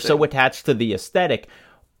it, that they're so attached to the aesthetic.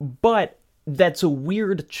 But that's a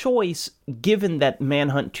weird choice, given that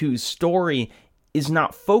Manhunt 2's story is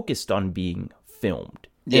not focused on being filmed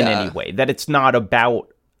in any way. That it's not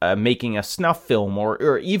about making a snuff film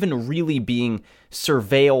or even really being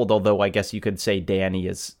surveilled, although I guess you could say Danny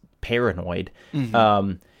is paranoid.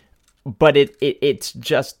 But it's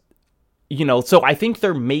just, so I think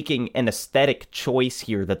they're making an aesthetic choice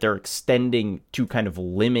here that they're extending to kind of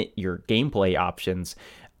limit your gameplay options.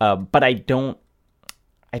 But I don't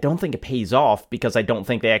think it pays off, because I don't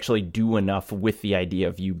think they actually do enough with the idea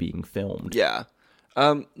of you being filmed. Yeah.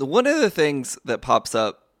 One of the things that pops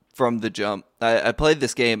up from the jump, I played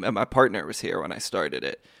this game and my partner was here when I started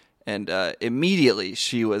it. And immediately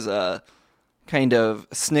she was kind of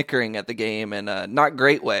snickering at the game in a not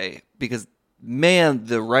great way, because, man,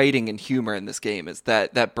 the writing and humor in this game is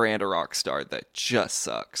that brand of Rockstar that just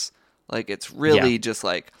sucks. It's really just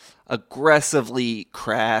aggressively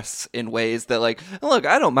crass in ways that look,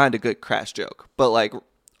 I don't mind a good crass joke, but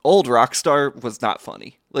old Rockstar was not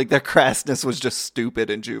funny. Their crassness was just stupid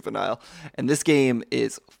and juvenile. And this game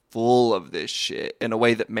is full of this shit in a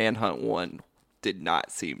way that Manhunt 1 did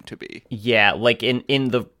not seem to be. Yeah, in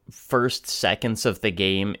the first seconds of the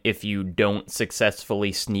game, if you don't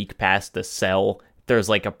successfully sneak past the cell, there's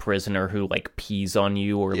a prisoner who pees on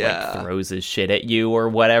you or throws his shit at you or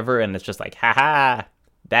whatever, and it's just haha,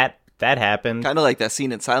 that happened. Kind of like that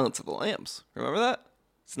scene in Silence of the Lambs. Remember that?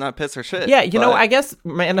 It's not piss or shit. Yeah, I guess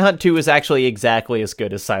Manhunt 2 is actually exactly as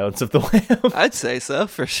good as Silence of the Lambs. I'd say so,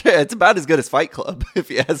 for sure. It's about as good as Fight Club, if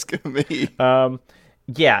you ask me.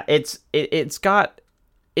 Yeah, it's got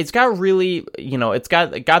really, it's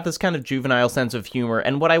got this kind of juvenile sense of humor.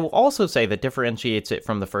 And what I will also say that differentiates it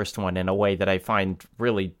from the first one in a way that I find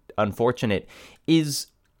really unfortunate is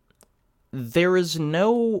there's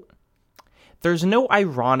no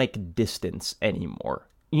ironic distance anymore.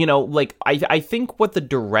 You know, like, I think what the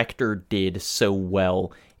director did so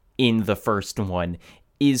well in the first one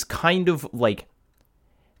is kind of, like,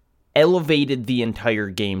 elevated the entire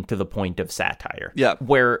game to the point of satire. Yeah.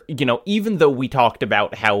 Where, you know, even though we talked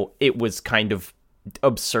about how it was kind of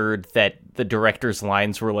absurd that the director's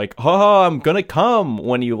lines were like, "Oh, I'm gonna come,"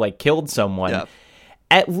 when you, like, killed someone. Yeah.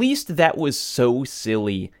 At least that was so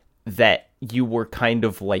silly that you were kind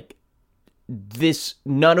of like,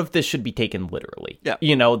 none of this should be taken literally. Yeah.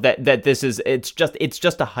 You know, that this is, it's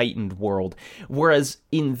just a heightened world. Whereas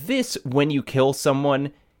in this, when you kill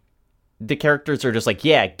someone, the characters are just like,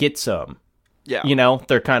 yeah, get some. Yeah. You know,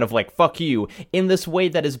 they're kind of like, fuck you, in this way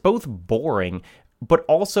that is both boring, but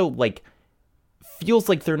also, like, feels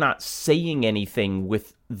like they're not saying anything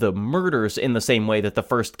with the murders in the same way that the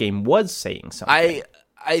first game was saying something.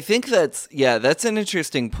 I think that's an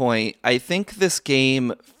interesting point. I think this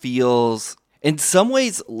game feels, in some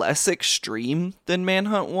ways, less extreme than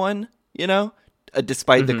Manhunt 1, you know?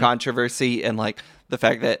 Despite the controversy and, like, the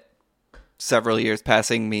fact that several years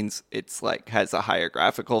passing means it's, like, has a higher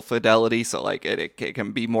graphical fidelity, so, like, it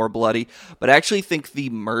can be more bloody. But I actually think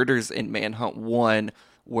the murders in Manhunt 1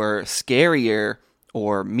 were scarier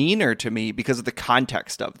or meaner to me because of the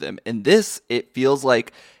context of them. In this, it feels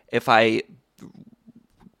like if I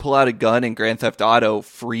pull out a gun in Grand Theft Auto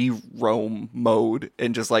free roam mode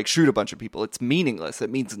and just, like, shoot a bunch of people, it's meaningless. It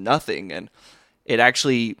means nothing. And it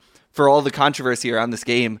actually, for all the controversy around this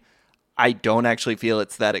game, I don't actually feel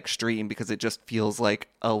it's that extreme because it just feels like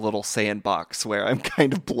a little sandbox where I'm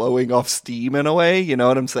kind of blowing off steam in a way. You know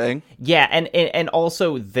what I'm saying? Yeah, and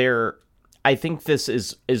also I think this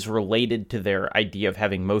is related to their idea of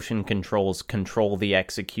having motion controls control the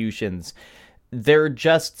executions. They're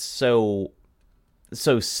just so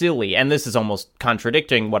silly, and this is almost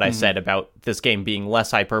contradicting what I said about this game being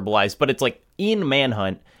less hyperbolized, but it's like, in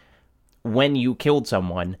Manhunt, when you killed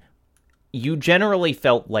someone, you generally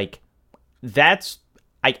felt like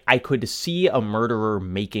I could see a murderer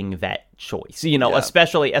making that choice, you know,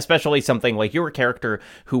 especially something like your character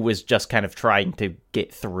who was just kind of trying to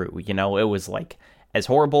get through, you know. It was like, as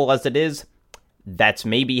horrible as it is, that's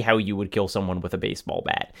maybe how you would kill someone with a baseball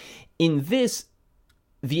bat. In this,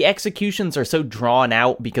 the executions are so drawn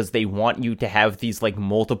out because they want you to have these, like,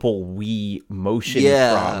 multiple Wii motion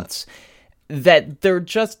prompts that they're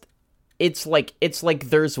just, it's like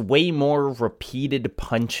there's way more repeated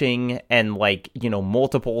punching and, like, you know,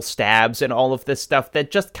 multiple stabs and all of this stuff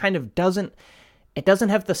that just kind of doesn't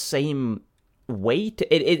have the same weight.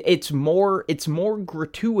 It's more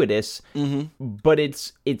gratuitous, but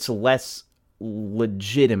it's less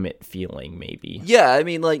legitimate feeling, maybe. Yeah, I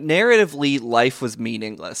mean, like, narratively, life was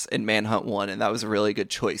meaningless in Manhunt 1, and that was a really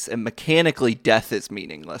good choice. And mechanically, death is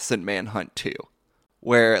meaningless in Manhunt 2,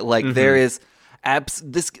 where, like, there is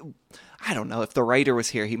this. I don't know, if the writer was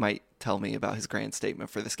here, he might tell me about his grand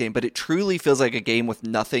statement for this game, but it truly feels like a game with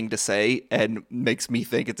nothing to say and makes me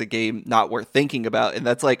think it's a game not worth thinking about. And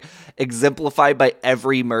that's, like, exemplified by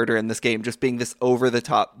every murder in this game just being this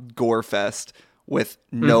over-the-top gore fest with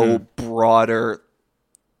no broader,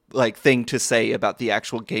 like, thing to say about the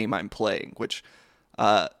actual game I'm playing, which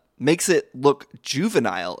makes it look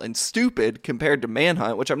juvenile and stupid compared to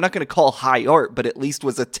Manhunt, which I'm not going to call high art, but at least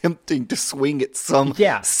was attempting to swing at some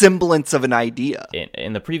semblance of an idea.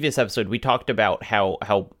 In the previous episode, we talked about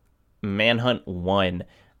how Manhunt 1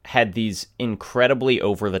 had these incredibly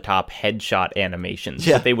over-the-top headshot animations,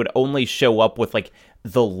 but they would only show up with, like,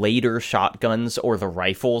 the later shotguns or the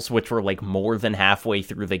rifles, which were, like, more than halfway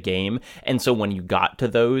through the game. And so when you got to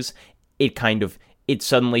those, it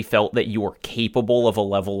suddenly felt that you were capable of a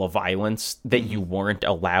level of violence that you weren't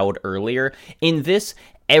allowed earlier. In this,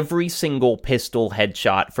 every single pistol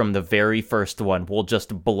headshot from the very first one will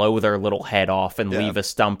just blow their little head off and leave a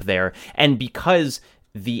stump there. And because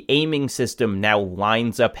the aiming system now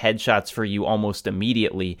lines up headshots for you almost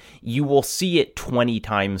immediately, you will see it 20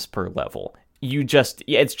 times per level.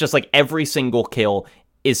 It's just like every single kill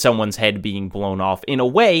is someone's head being blown off in a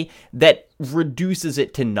way that reduces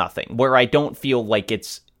it to nothing, where I don't feel like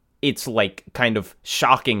it's like kind of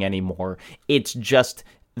shocking anymore. It's just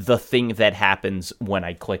the thing that happens when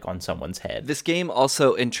I click on someone's head. This game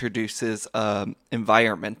also introduces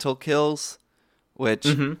environmental kills, which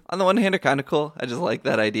on the one hand are kind of cool. I just like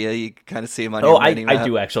that idea. You kind of see them on your mini-map. I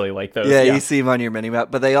do actually like those. Yeah, you see them on your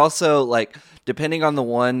mini-map. But they also, like, depending on the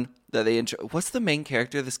one that they what's the main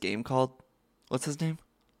character of this game called? What's his name?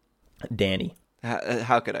 Danny.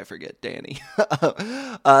 How could I forget Danny?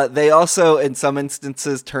 They also, in some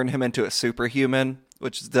instances, turn him into a superhuman,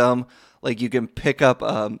 which is dumb. Like, you can pick up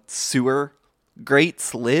sewer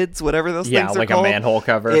grates, lids, whatever those yeah, things are like called. a manhole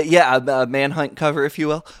cover. Yeah, a manhunt cover, if you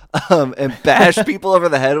will, and bash people over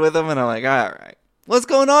the head with them. And I'm like, all right, what's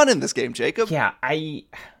going on in this game, Jacob? Yeah, I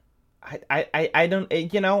don't,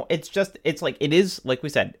 it's like, it is, like we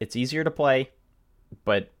said, it's easier to play,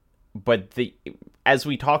 but as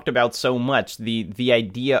we talked about so much, the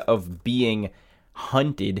idea of being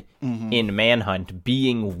hunted in Manhunt,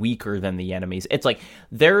 being weaker than the enemies, it's like,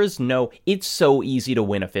 it's so easy to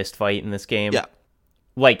win a fist fight in this game. Yeah.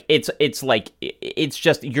 Like, it's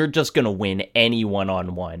just, you're just gonna win any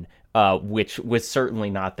one-on-one, which was certainly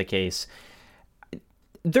not the case.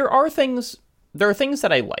 There are things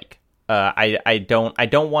that I like. I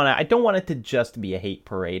don't want it to just be a hate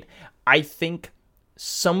parade. I think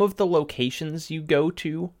some of the locations you go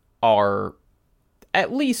to are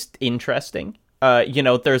at least interesting.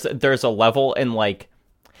 There's a level in, like,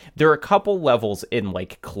 there are a couple levels in,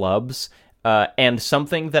 like, clubs, and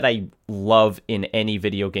something that I love in any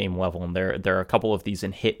video game level, and there are a couple of these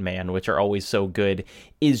in Hitman, which are always so good,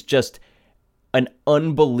 is just an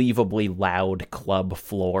unbelievably loud club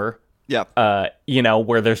floor. Yeah.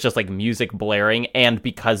 Where there's just, like, music blaring, and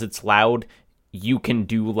because it's loud, you can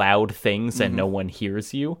do loud things and no one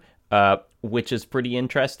hears you, which is pretty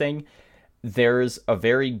interesting. There's a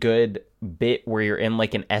very good bit where you're in,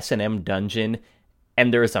 like, an S&M dungeon,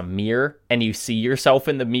 and there's a mirror, and you see yourself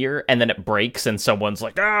in the mirror, and then it breaks, and someone's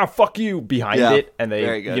like, fuck you, behind it, and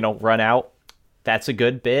they, run out. That's a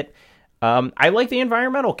good bit. I like the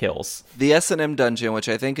environmental kills. The S&M dungeon, which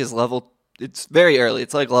I think is it's very early.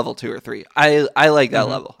 It's like level 2 or 3. I like that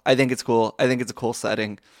level. I think it's cool. I think it's a cool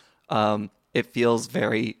setting. It feels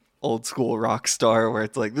very old school Rockstar, where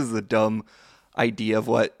it's like, this is a dumb idea of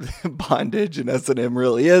what bondage and S&M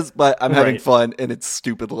really is, but I'm having fun in its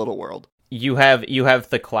stupid little world. You have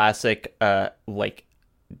the classic,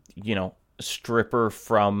 stripper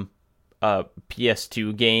from a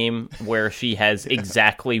PS2 game where she has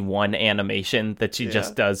exactly one animation that she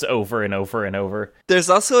just does over and over and over. There's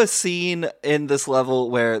also a scene in this level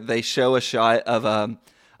where they show a shot of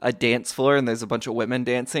a dance floor, and there's a bunch of women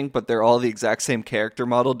dancing, but they're all the exact same character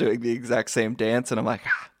model doing the exact same dance, and I'm like,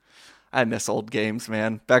 I miss old games,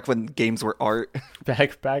 man. Back when games were art.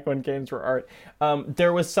 Back when games were art.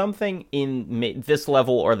 There was something in this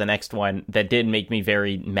level or the next one that did make me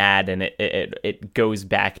very mad, and it goes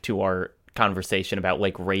back to our conversation about,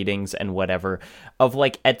 like, ratings and whatever. Of,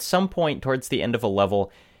 like, at some point towards the end of a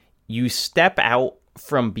level, you step out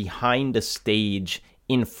from behind a stage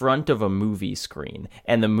in front of a movie screen,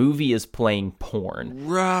 and the movie is playing porn.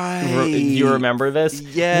 Right. You remember this?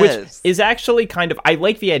 Yes. Which is actually kind of, I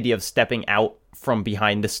like the idea of stepping out from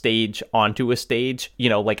behind the stage onto a stage.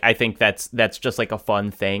 I think that's just, like, a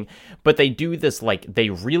fun thing. But they do this, like, they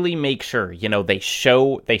really make sure, they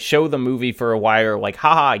show the movie for a while, like,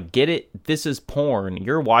 haha, get it? This is porn.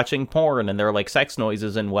 You're watching porn, and they're, like, sex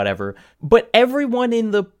noises and whatever. But everyone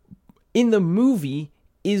in the movie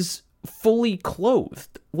is fully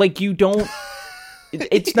clothed. Like, you don't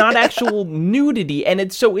it's not actual nudity, and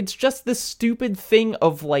it's just this stupid thing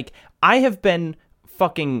of, like, I have been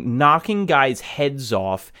fucking knocking guys' heads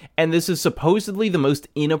off, and this is supposedly the most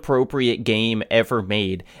inappropriate game ever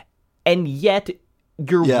made, and yet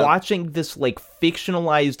you're watching this, like,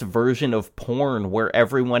 fictionalized version of porn where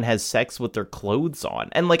everyone has sex with their clothes on.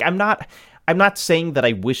 And, like, I'm not saying that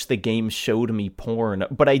I wish the game showed me porn,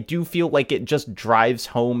 but I do feel like it just drives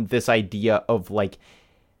home this idea of, like,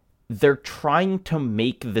 they're trying to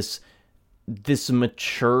make this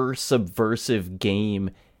mature, subversive game,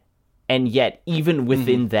 and yet even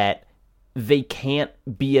within that, they can't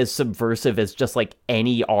be as subversive as just, like,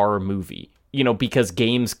 any R movie, because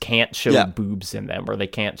games can't show boobs in them, or they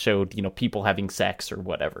can't show, people having sex or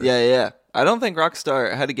whatever. Yeah. I don't think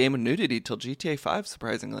Rockstar had a game with nudity till GTA 5,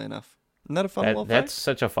 surprisingly enough. Isn't that a fun little fact? That's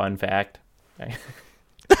such a fun fact.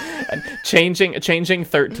 And changing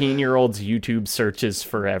 13-year-olds' YouTube searches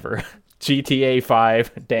forever. GTA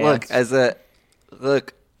 5 dance.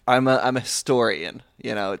 Look, I'm a historian.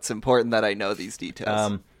 It's important that I know these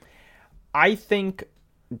details. I think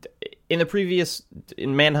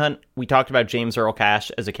in Manhunt, we talked about James Earl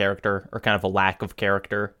Cash as a character, or kind of a lack of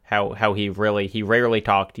character. How he rarely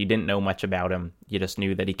talked. You didn't know much about him. You just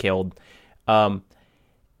knew that he killed.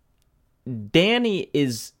 Danny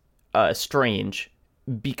is strange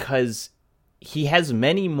because he has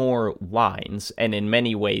many more lines, and in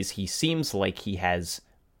many ways he seems like he has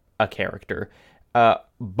a character.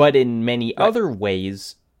 But in many other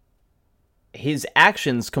ways, his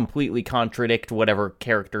actions completely contradict whatever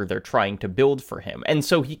character they're trying to build for him. And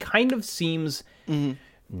so he kind of seems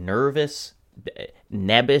nervous,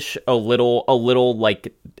 nebbish, a little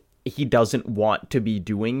like he doesn't want to be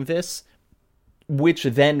doing this. which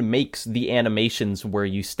then makes the animations where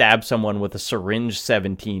you stab someone with a syringe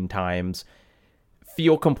 17 times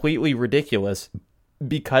feel completely ridiculous,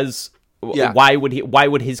 because why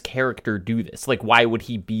would his character do this? Like, why would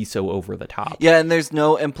he be so over the top? Yeah, and there's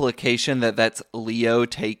no implication that that's Leo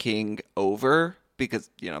taking over, because,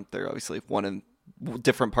 they're obviously one in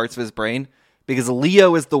different parts of his brain, because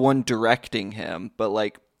Leo is the one directing him, but,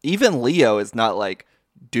 like, even Leo is not like,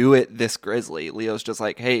 do it this grisly. Leo's just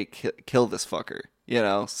like, hey, kill this fucker,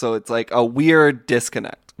 So it's like a weird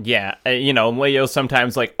disconnect. Yeah, Leo's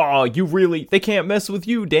sometimes like, oh, they can't mess with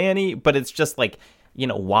you, Danny. But it's just like,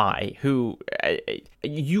 why?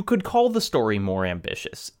 You could call the story more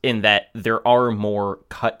ambitious in that there are more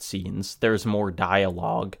cutscenes, there's more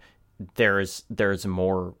dialogue, there's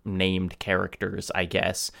more named characters, I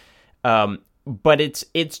guess. But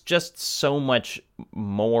it's just so much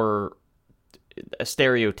more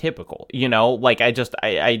stereotypical, like I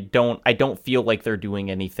don't feel like they're doing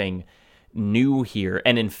anything new here.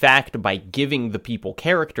 And in fact, by giving the people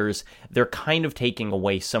characters, they're kind of taking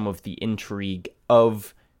away some of the intrigue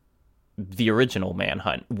of the original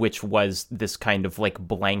Manhunt, which was this kind of like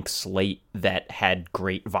blank slate that had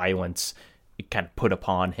great violence kind of put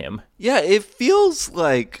upon him. Yeah, it feels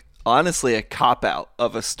like, honestly, a cop-out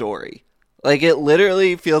of a story. Like, it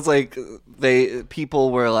literally feels like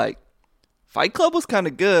people were like, Fight Club was kind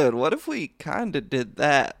of good. What if we kind of did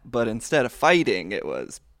that, but instead of fighting, it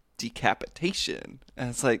was decapitation? And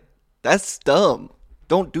it's like, that's dumb.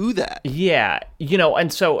 Don't do that. Yeah,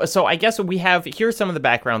 and so I guess here's some of the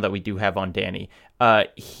background that we do have on Danny.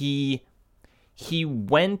 He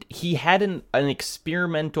had an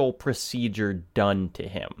experimental procedure done to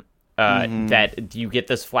him. That you get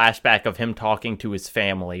this flashback of him talking to his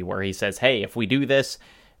family where he says, hey, if we do this,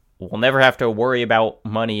 we'll never have to worry about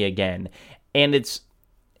money again. And it's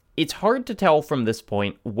hard to tell from this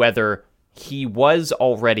point whether he was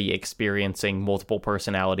already experiencing multiple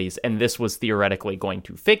personalities and this was theoretically going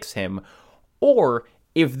to fix him, or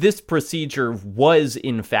if this procedure was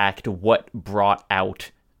in fact what brought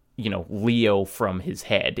out, Leo from his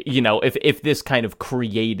head, if this kind of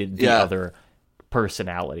created the other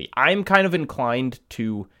personality. I'm kind of inclined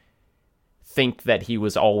to think that he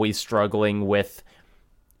was always struggling with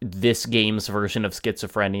this game's version of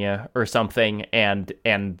schizophrenia or something, and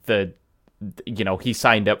he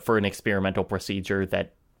signed up for an experimental procedure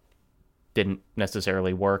that didn't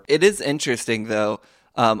necessarily work. It is interesting, though.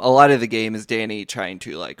 A lot of the game is Danny trying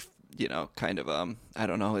to, like, kind of, I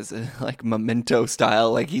don't know, is it like Memento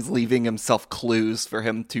style? Like, he's leaving himself clues for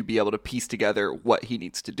him to be able to piece together what he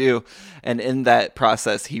needs to do. And in that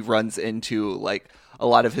process, he runs into, like, a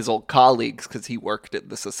lot of his old colleagues, because he worked at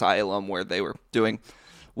this asylum where they were doing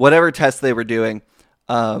whatever tests they were doing.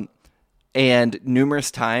 And numerous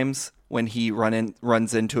times when he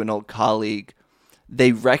runs into an old colleague,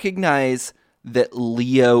 they recognize that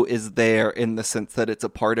Leo is there in the sense that it's a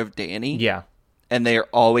part of Danny. Yeah. And they are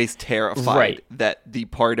always terrified that the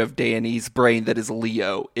part of Danny's brain that is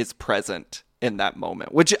Leo is present in that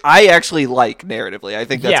moment, which I actually like narratively. I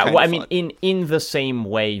think that's kind of fun. I mean, in the same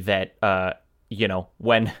way that,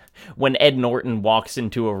 when Ed Norton walks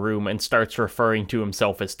into a room and starts referring to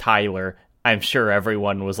himself as Tyler, I'm sure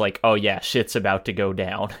everyone was like, oh yeah, shit's about to go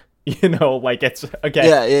down. Like, it's,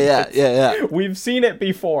 again. Yeah. We've seen it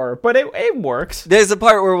before, but it works. There's a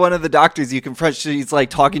part where one of the doctors you confront, she's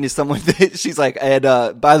like talking to someone, she's like,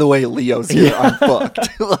 and by the way, Leo's here, I'm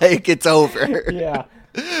fucked. Like, it's over. Yeah.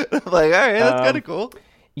 I'm like, all right, that's kind of cool.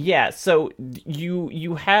 Yeah, so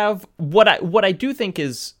you have, what I do think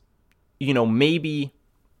is, maybe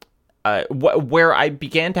where I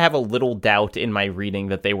began to have a little doubt in my reading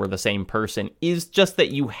that they were the same person is just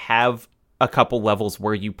that you have a couple levels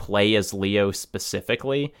where you play as Leo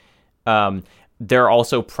specifically. They're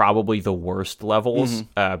also probably the worst levels,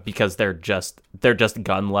 because they're just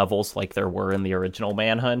gun levels like there were in the original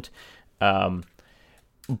Manhunt. But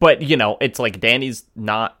it's like Danny's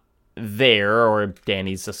not there, or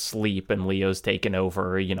Danny's asleep and Leo's taken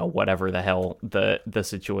over, whatever the hell the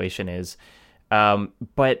situation is.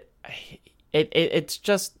 But it's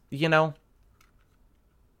just,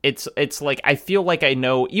 it's like, I feel like I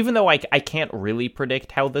know, even though I can't really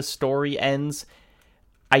predict how this story ends,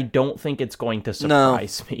 I don't think it's going to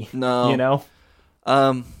surprise me. No.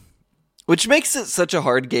 Which makes it such a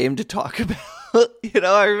hard game to talk about.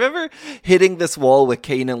 I remember hitting this wall with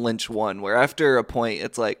Kane and Lynch 1, where after a point,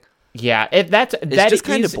 it's like, yeah, that is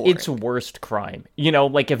its worst crime.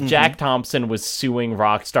 Like, if Jack Thompson was suing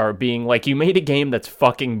Rockstar, being like, you made a game that's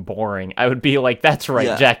fucking boring, I would be like, that's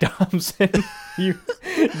right, Jack Thompson. you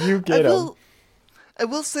get him. I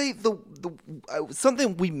will say the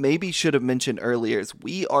something we maybe should have mentioned earlier is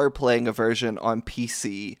we are playing a version on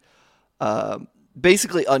PC,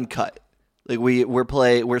 basically uncut. Like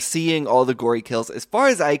we're seeing all the gory kills. As far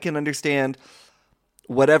as I can understand,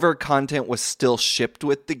 whatever content was still shipped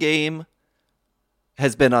with the game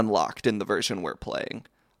has been unlocked in the version we're playing.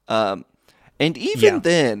 And even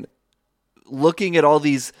then, looking at all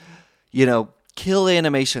these, kill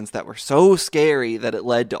animations that were so scary that it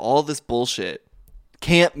led to all this bullshit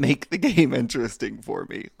can't make the game interesting for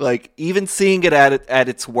me. Like, even seeing it at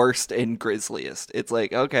its worst and grisliest, it's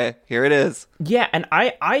like, okay, here it is. Yeah, and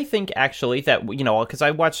I think actually that, because I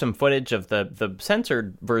watched some footage of the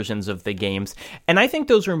censored versions of the games, and I think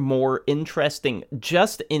those are more interesting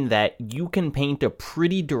just in that you can paint a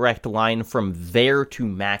pretty direct line from there to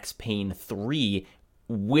Max Payne 3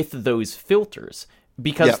 with those filters.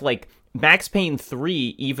 Because, Max Payne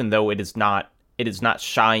 3, even though it is not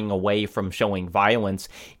shying away from showing violence,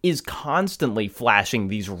 is constantly flashing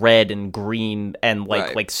these red and green and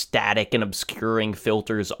like static and obscuring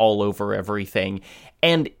filters all over everything.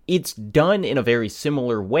 And it's done in a very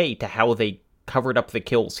similar way to how they covered up the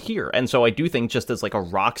kills here. And so I do think, just as like a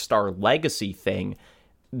Rockstar Legacy thing,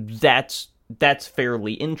 that's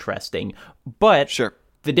fairly interesting. But sure.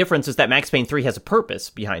 The difference is that Max Payne 3 has a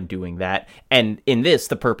purpose behind doing that, and in this,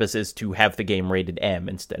 the purpose is to have the game rated M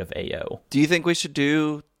instead of AO. Do you think we should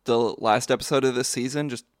do the last episode of this season,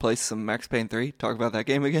 just play some Max Payne 3, talk about that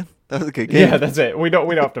game again? That was a good game. Yeah, that's it. We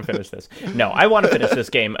don't have to finish this. No, I want to finish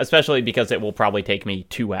this game, especially because it will probably take me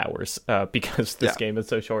 2 hours, because this game is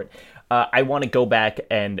so short. I want to go back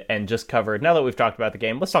and just cover, now that we've talked about the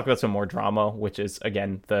game, let's talk about some more drama, which is,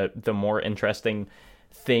 again, the more interesting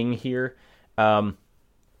thing here.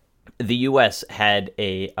 The U.S. had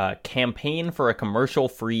a campaign for a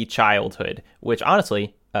commercial-free childhood, which,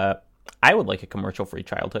 honestly, I would like a commercial-free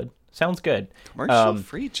childhood. Sounds good.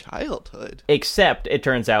 Commercial-free childhood? Except it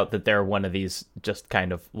turns out that they're one of these just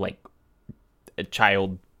kind of,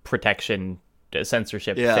 child protection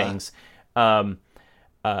censorship things.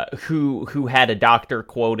 Who had a doctor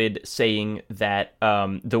quoted saying that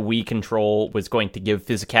the Wii control was going to give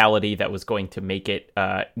physicality that was going to make it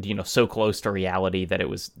so close to reality that it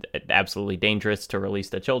was absolutely dangerous to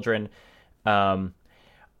release to children. I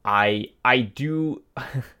do.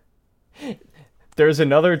 There's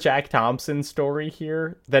another Jack Thompson story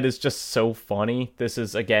here that is just so funny. This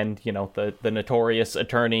is, again, the notorious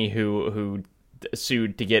attorney who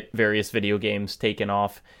sued to get various video games taken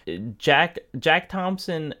off. Jack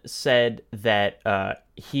Thompson said that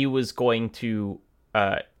he was going to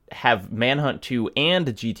have Manhunt 2 and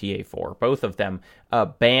GTA 4, both of them,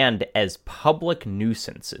 banned as public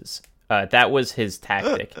nuisances. That was his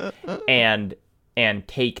tactic. And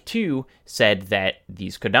Take-Two said that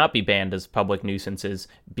these could not be banned as public nuisances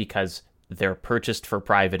because they're purchased for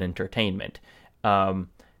private entertainment.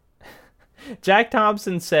 Jack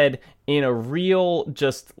Thompson said in a real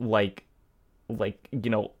just Megamind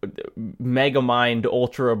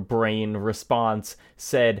Ultra Brain response,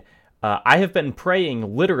 said, I have been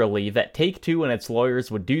praying, literally, that Take-Two and its lawyers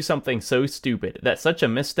would do something so stupid that such a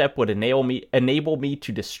misstep would enable me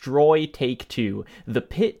to destroy Take-Two. The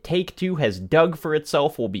pit Take-Two has dug for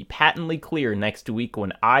itself will be patently clear next week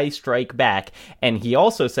when I strike back. And he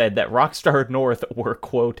also said that Rockstar North were,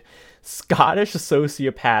 quote, Scottish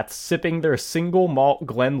sociopaths sipping their single malt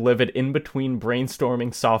Glenlivet in between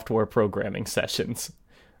brainstorming software programming sessions.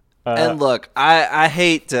 And look, I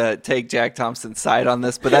hate to take Jack Thompson's side on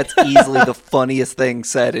this, but that's easily the funniest thing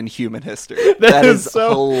said in human history. That is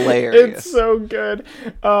so hilarious. It's so good.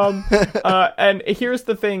 And here's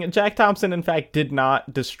the thing. Jack Thompson, in fact, did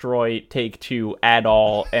not destroy Take-Two at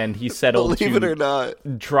all, and he settled Believe it or not,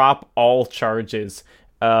 drop all charges.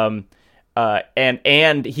 And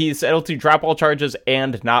he settled to drop all charges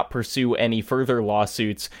and not pursue any further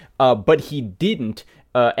lawsuits, but he didn't.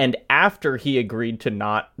 And after he agreed to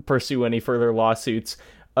not pursue any further lawsuits,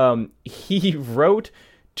 he wrote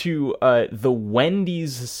to the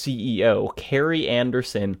Wendy's CEO, Carrie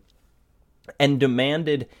Anderson, and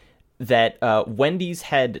demanded that Wendy's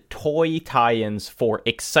had toy tie-ins for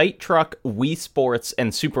Excite Truck, Wii Sports,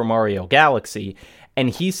 and Super Mario Galaxy. And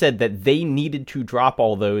he said that they needed to drop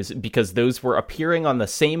all those because those were appearing on the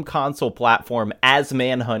same console platform as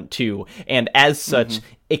Manhunt 2. And as such,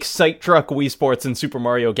 Excite Truck, Wii Sports, and Super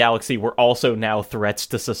Mario Galaxy were also now threats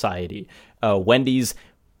to society. Wendy's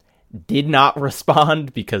did not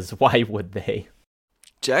respond because why would they?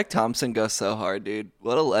 Jack Thompson goes so hard, dude.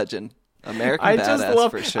 What a legend. American badass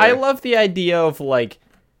for sure. I love the idea of like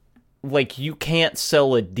you can't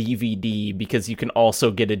sell a DVD because you can also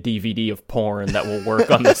get a DVD of porn that will work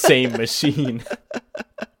on the same machine.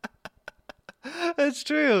 That's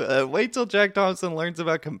true. Wait till Jack Thompson learns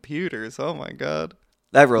about computers. Oh my god.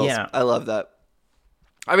 That rules. Yeah. I love that.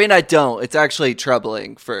 I mean, I don't. It's actually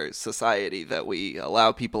troubling for society that we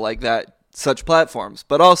allow people like that such platforms,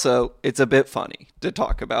 but also it's a bit funny to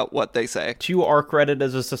talk about what they say. To our credit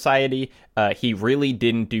as a society, he really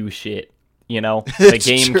didn't do shit. You know, the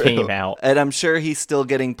game came out. And I'm sure he's still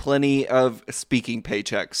getting plenty of speaking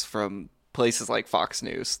paychecks from places like Fox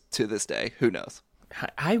News to this day. Who knows?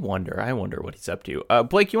 I wonder what he's up to.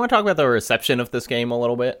 Blake, you want to talk about the reception of this game a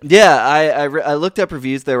little bit? Yeah, I looked up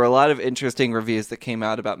reviews. There were a lot of interesting reviews that came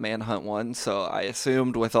out about Manhunt 1, so I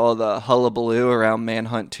assumed with all the hullabaloo around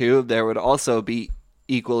Manhunt 2, there would also be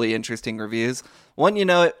equally interesting reviews. One,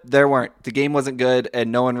 there weren't. The game wasn't good,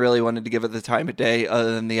 and no one really wanted to give it the time of day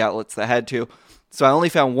other than the outlets that had to. So I only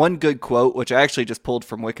found one good quote, which I actually just pulled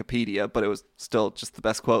from Wikipedia, but it was still just the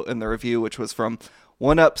best quote in the review, which was from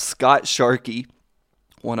 1UP Scott Sharkey.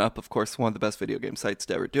 1UP, of course, one of the best video game sites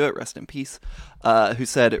to ever do it, rest in peace, who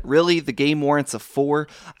said, really, the game warrants a 4?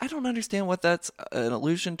 I don't understand what that's an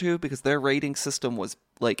allusion to, because their rating system was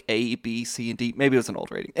like A, B, C, and D. Maybe it was an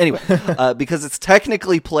old rating. Anyway, because it's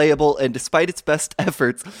technically playable, and despite its best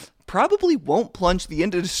efforts, probably won't plunge the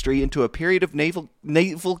industry into a period of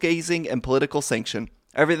navel-gazing and political sanction.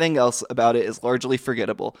 Everything else about it is largely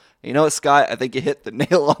forgettable. You know what, Scott? I think you hit the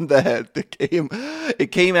nail on the head.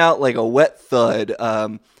 It came out like a wet thud.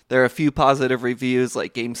 There are a few positive reviews,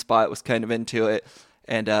 like GameSpot was kind of into it,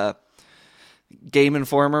 and Game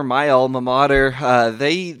Informer, my alma mater,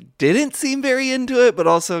 they didn't seem very into it, but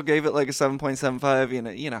also gave it like a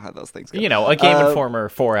 7.75. You know how those things go. A Game Informer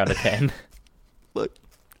 4 out of 10. Look,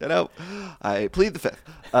 I plead the fifth.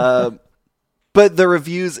 But the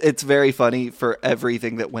reviews, it's very funny for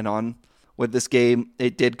everything that went on with this game.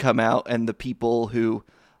 It did come out, and the people who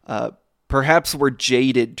perhaps were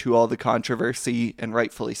jaded to all the controversy, and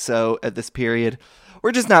rightfully so at this period,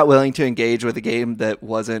 were just not willing to engage with a game that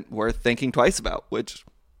wasn't worth thinking twice about, which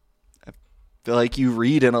I feel like you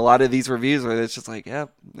read in a lot of these reviews where it's just like, yeah,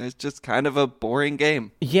 it's just kind of a boring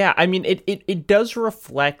game. Yeah, I mean, it does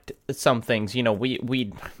reflect some things.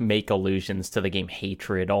 We make allusions to the game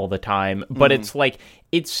Hatred all the time, but it's like,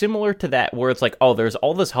 it's similar to that where it's like, oh, there's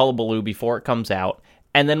all this hullabaloo before it comes out,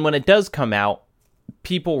 and then when it does come out,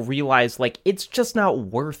 people realize, like, it's just not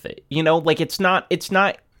worth it. It's not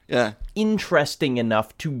interesting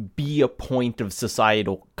enough to be a point of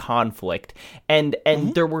societal conflict. And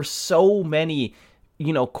there were so many,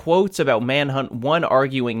 quotes about Manhunt 1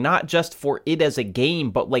 arguing not just for it as a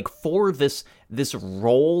game, but like for this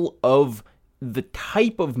role of the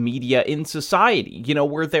type of media in society,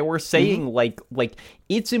 where they were saying like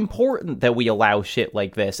it's important that we allow shit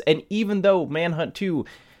like this. And even though Manhunt 2,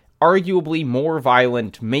 arguably more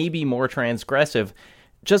violent, maybe more transgressive,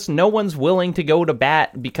 just no one's willing to go to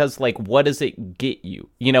bat because, like, what does it get you?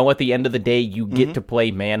 At the end of the day, you get to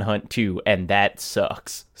play Manhunt 2, and that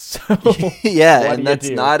sucks. So yeah, and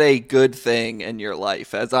that's not a good thing in your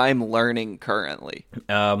life, as I'm learning currently.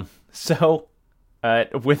 So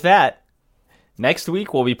with that, next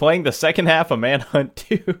week we'll be playing the second half of Manhunt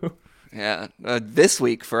 2. Yeah, this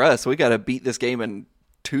week for us, we got to beat this game in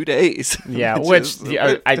 2 days. Yeah,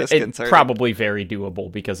 it's probably very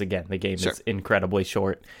doable because, again, the game is incredibly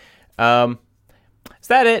short. Is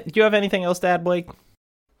that it? Do you have anything else to add, Blake?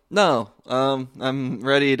 No. I'm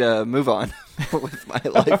ready to move on with my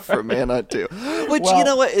life for Manhunt 2. Which, you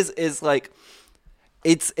know what, is like,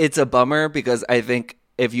 it's a bummer because I think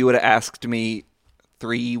if you would have asked me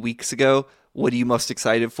 3 weeks ago, what are you most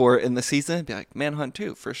excited for in the season? I'd be like, Manhunt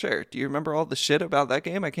 2, for sure. Do you remember all the shit about that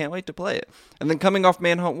game? I can't wait to play it. And then coming off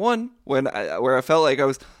Manhunt 1, where I felt like I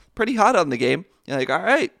was pretty hot on the game, you're like, all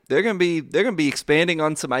right, they're gonna be expanding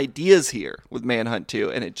on some ideas here with Manhunt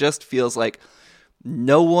 2, and it just feels like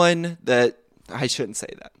I shouldn't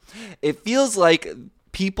say that. It feels like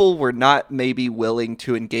people were not maybe willing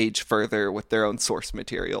to engage further with their own source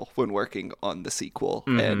material when working on the sequel,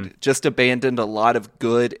 and just abandoned a lot of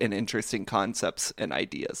good and interesting concepts and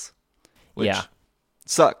ideas, which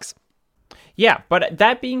sucks. Yeah, but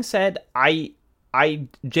that being said, I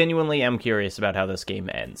genuinely am curious about how this game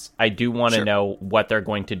ends. I do want to know what they're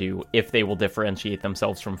going to do, if they will differentiate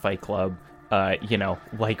themselves from Fight Club.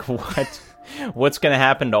 Like what's going to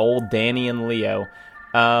happen to old Danny and Leo.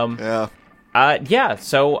 So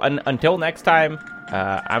until next time,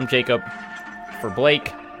 I'm Jacob. For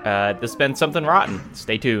Blake, this has been Something Rotten.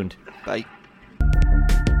 Stay tuned. Bye.